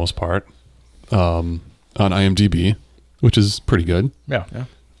higher for the most part on IMDb, which is pretty good. Yeah.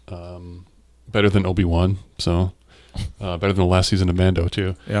 Better than Obi-Wan, so better than the last season of Mando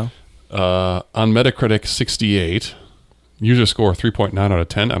too. Yeah. On Metacritic, 68. User score 3.9 out of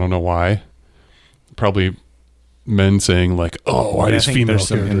 10. I don't know why. Probably men saying like, "Oh, why does female there's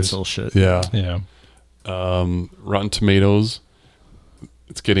some characters?" incel shit. Yeah. Rotten Tomatoes,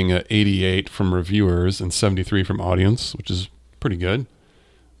 it's getting a 88 from reviewers and 73 from audience, which is pretty good.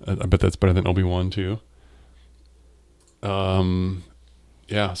 I bet that's better than Obi-Wan too.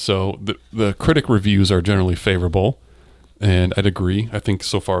 Yeah, so the critic reviews are generally favorable, and I'd agree. I think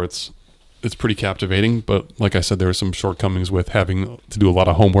so far it's pretty captivating, but like I said, there are some shortcomings with having to do a lot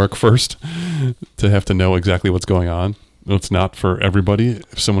of homework first to have to know exactly what's going on. It's not for everybody.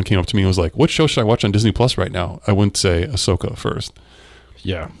 If someone came up to me and was like, "What show should I watch on Disney Plus right now?" I wouldn't say Ahsoka first.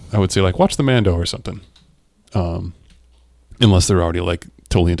 Yeah. I would say like, watch the Mando or something. Unless they're already like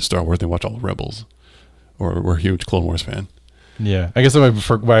totally into Star Wars, they watch all the Rebels, or we're a huge Clone Wars fan. Yeah, I guess my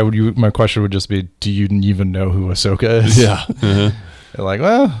question would just be, do you even know who Ahsoka is? Yeah. Like,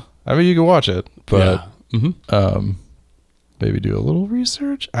 well, I mean, you can watch it, but maybe do a little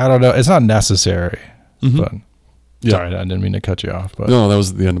research. I don't know. It's not necessary, but sorry, I didn't mean to cut you off. But no, that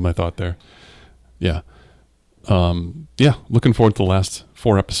was the end of my thought there. Yeah. Looking forward to the last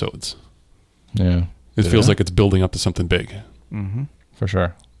 4 episodes. Yeah. It feels like it's building up to something big. For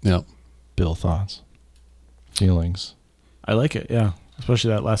sure. Yeah. Bill, thoughts, feelings. I like it, yeah. Especially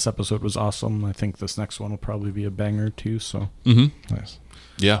that last episode was awesome. I think this next one will probably be a banger too. So nice.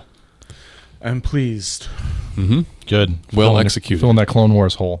 Yeah. I'm pleased. Good. Well executed. Filling that Clone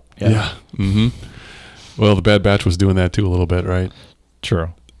Wars hole. Yeah. Well, the Bad Batch was doing that too a little bit, right? True.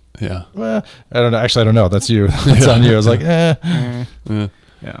 Yeah. Well, I don't know. Actually, I don't know. That's you. That's on you. I was like, Yeah.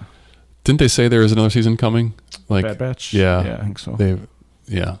 Didn't they say there is another season coming? Like Bad Batch? Yeah. Yeah, I think so.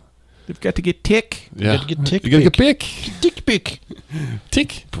 They've got to get tick. Yeah. You gotta get tick. You gotta get pick. Tick pick.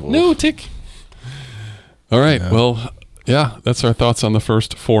 Tick. No, tick. All right. Yeah. Well, that's our thoughts on the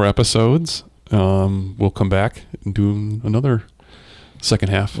first 4 episodes. We'll come back and do another second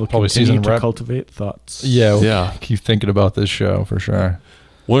half. We'll probably season to cultivate thoughts. Yeah. Keep thinking about this show for sure.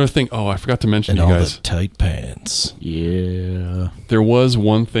 One other thing. Oh, I forgot to mention to you guys. The tight pants. Yeah. There was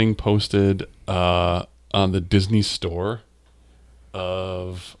one thing posted on the Disney store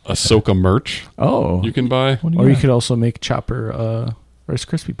of Ahsoka merch. Oh, you can buy, or you could also make Chopper Rice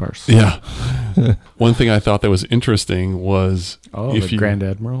Krispie bars. Yeah. One thing I thought that was interesting was the Grand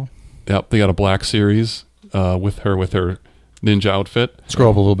Admiral. Yep, they got a Black Series with her ninja outfit. Scroll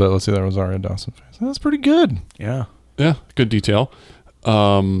up a little bit. Let's see that Rosario Dawson face. That's pretty good. Yeah, good detail.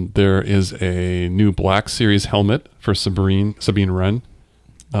 There is a new Black Series helmet for Sabine Wren.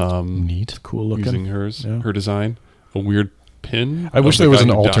 Neat, cool looking. Using her design. A weird pin. I wish there was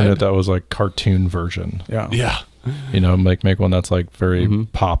an alternate that was like cartoon version. Yeah. Make one that's like very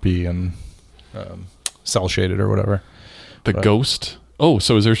poppy and cell shaded or whatever. Ghost. Oh,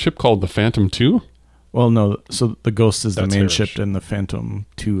 so is there a ship called the Phantom 2? Well, no. So the Ghost is the main ship, and the Phantom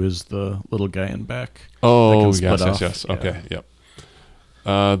 2 is the little guy in back. Oh, yes. Okay, yep.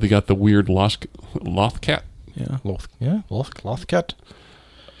 They got the weird Lothcat. Yeah. Lothcat.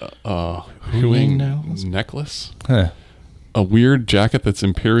 Hooing necklace. A weird jacket that's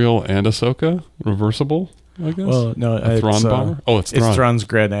Imperial and Ahsoka, reversible, I guess. Well, no, a Thrawn bomber. It's Thrawn's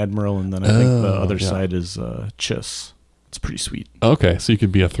Grand Admiral, and then I think the other side is Chiss. It's pretty sweet. Okay, so you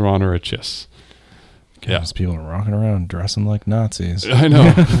could be a Thrawn or a Chiss. These people are rocking around dressing like Nazis. I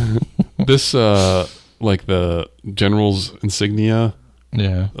know. This, like the general's insignia.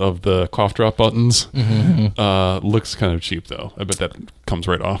 Yeah. Of the cough drop buttons. Looks kind of cheap though. I bet that comes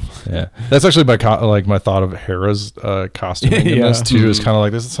right off. Yeah. That's actually my thought of Hera's costuming in this too. Is kind of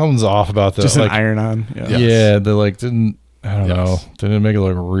like something's off about this. Just an iron on. Yeah. Yeah. They didn't. I don't know. They didn't make it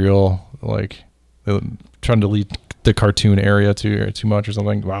look real. Like they trying to the cartoon area too much or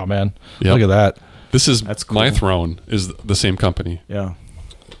something. Wow, man. Yep. Look at that. That's cool. My Throne is the same company. Yeah.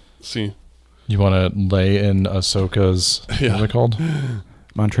 See? You want to lay in Ahsoka's, what are they called?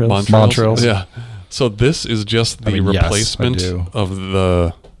 Montrails. Yeah. So this is just the replacement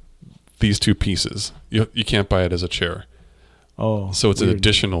of these two pieces. You can't buy it as a chair. Oh. So it's an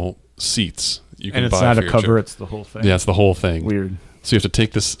additional seats you can and buy. it's not for a your cover, chair. it's the whole thing. Yeah, it's the whole thing. Weird. So you have to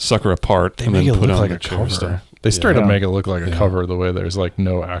take this sucker apart and then put on the chair stuff. They straight up make it look like a cover the way there's like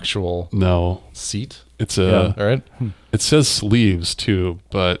no actual seat. It's right? It says sleeves too,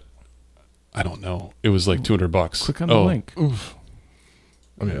 but I don't know. It was like $200. Click on the link. Oof.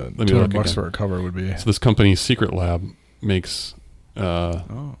 I mean, Let me look $200 again. for a cover would be. So this company, Secret Lab, makes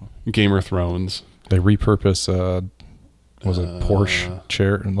Game of Thrones. They repurpose was it Porsche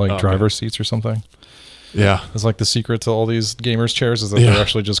chair and like driver's seats or something? Yeah. It's like the secret to all these gamers chairs is that they're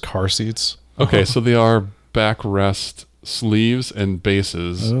actually just car seats. Okay, so they are backrest sleeves and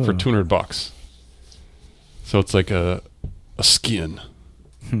bases for $200. So it's like a skin.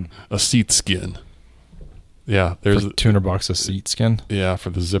 A seat skin. Yeah, there's for $200 a seat skin. Yeah, for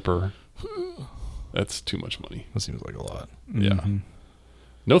the zipper. That's too much money. That seems like a lot. Yeah.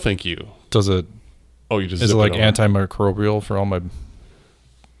 No, thank you. Does it? Oh, you just is zip it like over. Antimicrobial for all my?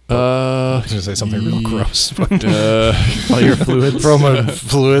 I was gonna say something real gross. But all your fluids, for all my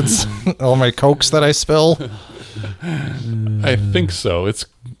fluids, all my cokes that I spill. I think so. It's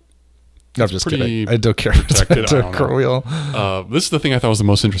I'm just kidding. I don't care. Antimicrobial. This is the thing I thought was the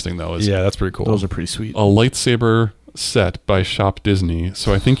most interesting, though. Is that's pretty cool. Those are pretty sweet. A lightsaber set by Shop Disney.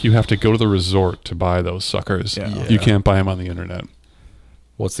 So I think you have to go to the resort to buy those suckers. Yeah. You can't buy them on the internet.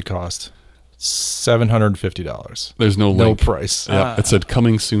 What's the cost? $750. There's no link. Price. Yeah, it said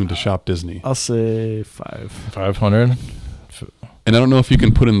coming soon to Shop Disney. I'll say 500. And I don't know if you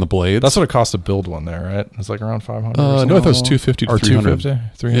can put in the blades. That's what it costs to build one there, right? It's like around 500. No, I thought it was 250 to or 300.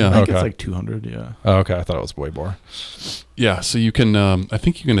 250. Yeah, I think it's like 200. Yeah. Oh, okay, I thought it was way more. Yeah, so you can. I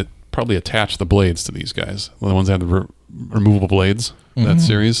think you can probably attach the blades to these guys. The ones that have the removable blades. That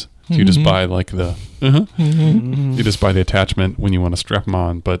series. So you just buy like the. You just buy the attachment when you want to strap them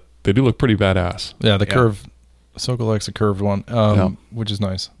on, but they do look pretty badass. Yeah, the curve. Ahsoka likes a curved one, which is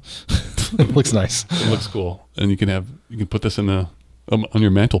nice. It looks nice. It looks cool, and you can put this in on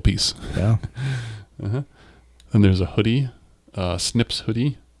your mantelpiece. Yeah. And there's a hoodie, Snips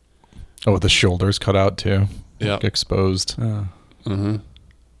hoodie. Oh, with the shoulders cut out too. Yeah, like exposed. Huh.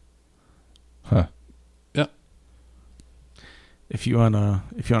 Yeah. If you want an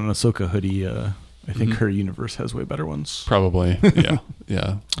Ahsoka hoodie, I think her universe has way better ones. Probably. Yeah.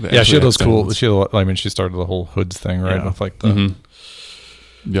 Yeah. Yeah, she had those cool. She started the whole hoods thing, right? With like the.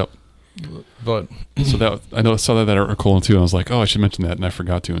 Yep. But so I saw that article too, and I was like, oh, I should mention that, and I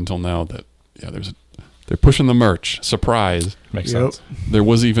forgot to until now. That they're pushing the merch. Surprise. Makes sense. There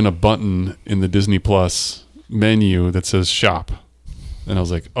was even a button in the Disney Plus menu that says shop. And I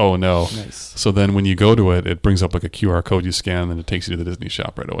was like, oh no. Nice. So then when you go to it, it brings up like a QR code you scan, and it takes you to the Disney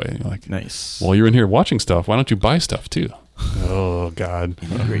shop right away. And you're like, nice. Well, you're in here watching stuff. Why don't you buy stuff too? Oh God.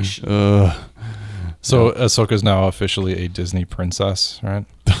 Integration. So Ahsoka's now officially a Disney princess, right?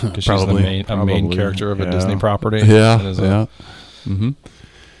 Because she's a main character of a Disney property. Yeah.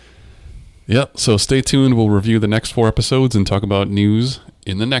 Yeah. So stay tuned. We'll review the next 4 episodes and talk about news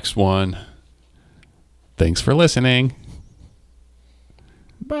in the next one. Thanks for listening.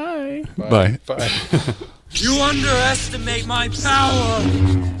 Bye. Bye. You underestimate my power.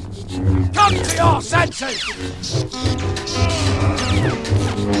 Come to your senses.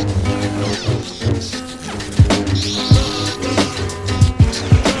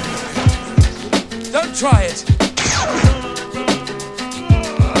 Don't try it.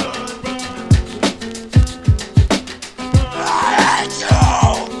 I hate you.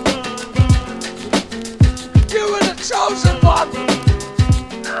 You were the chosen one.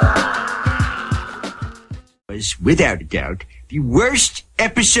 Was, without a doubt, the worst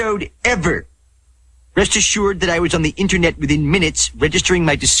episode ever. Rest assured that I was on the internet within minutes, registering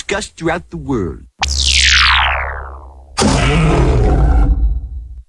my disgust throughout the world.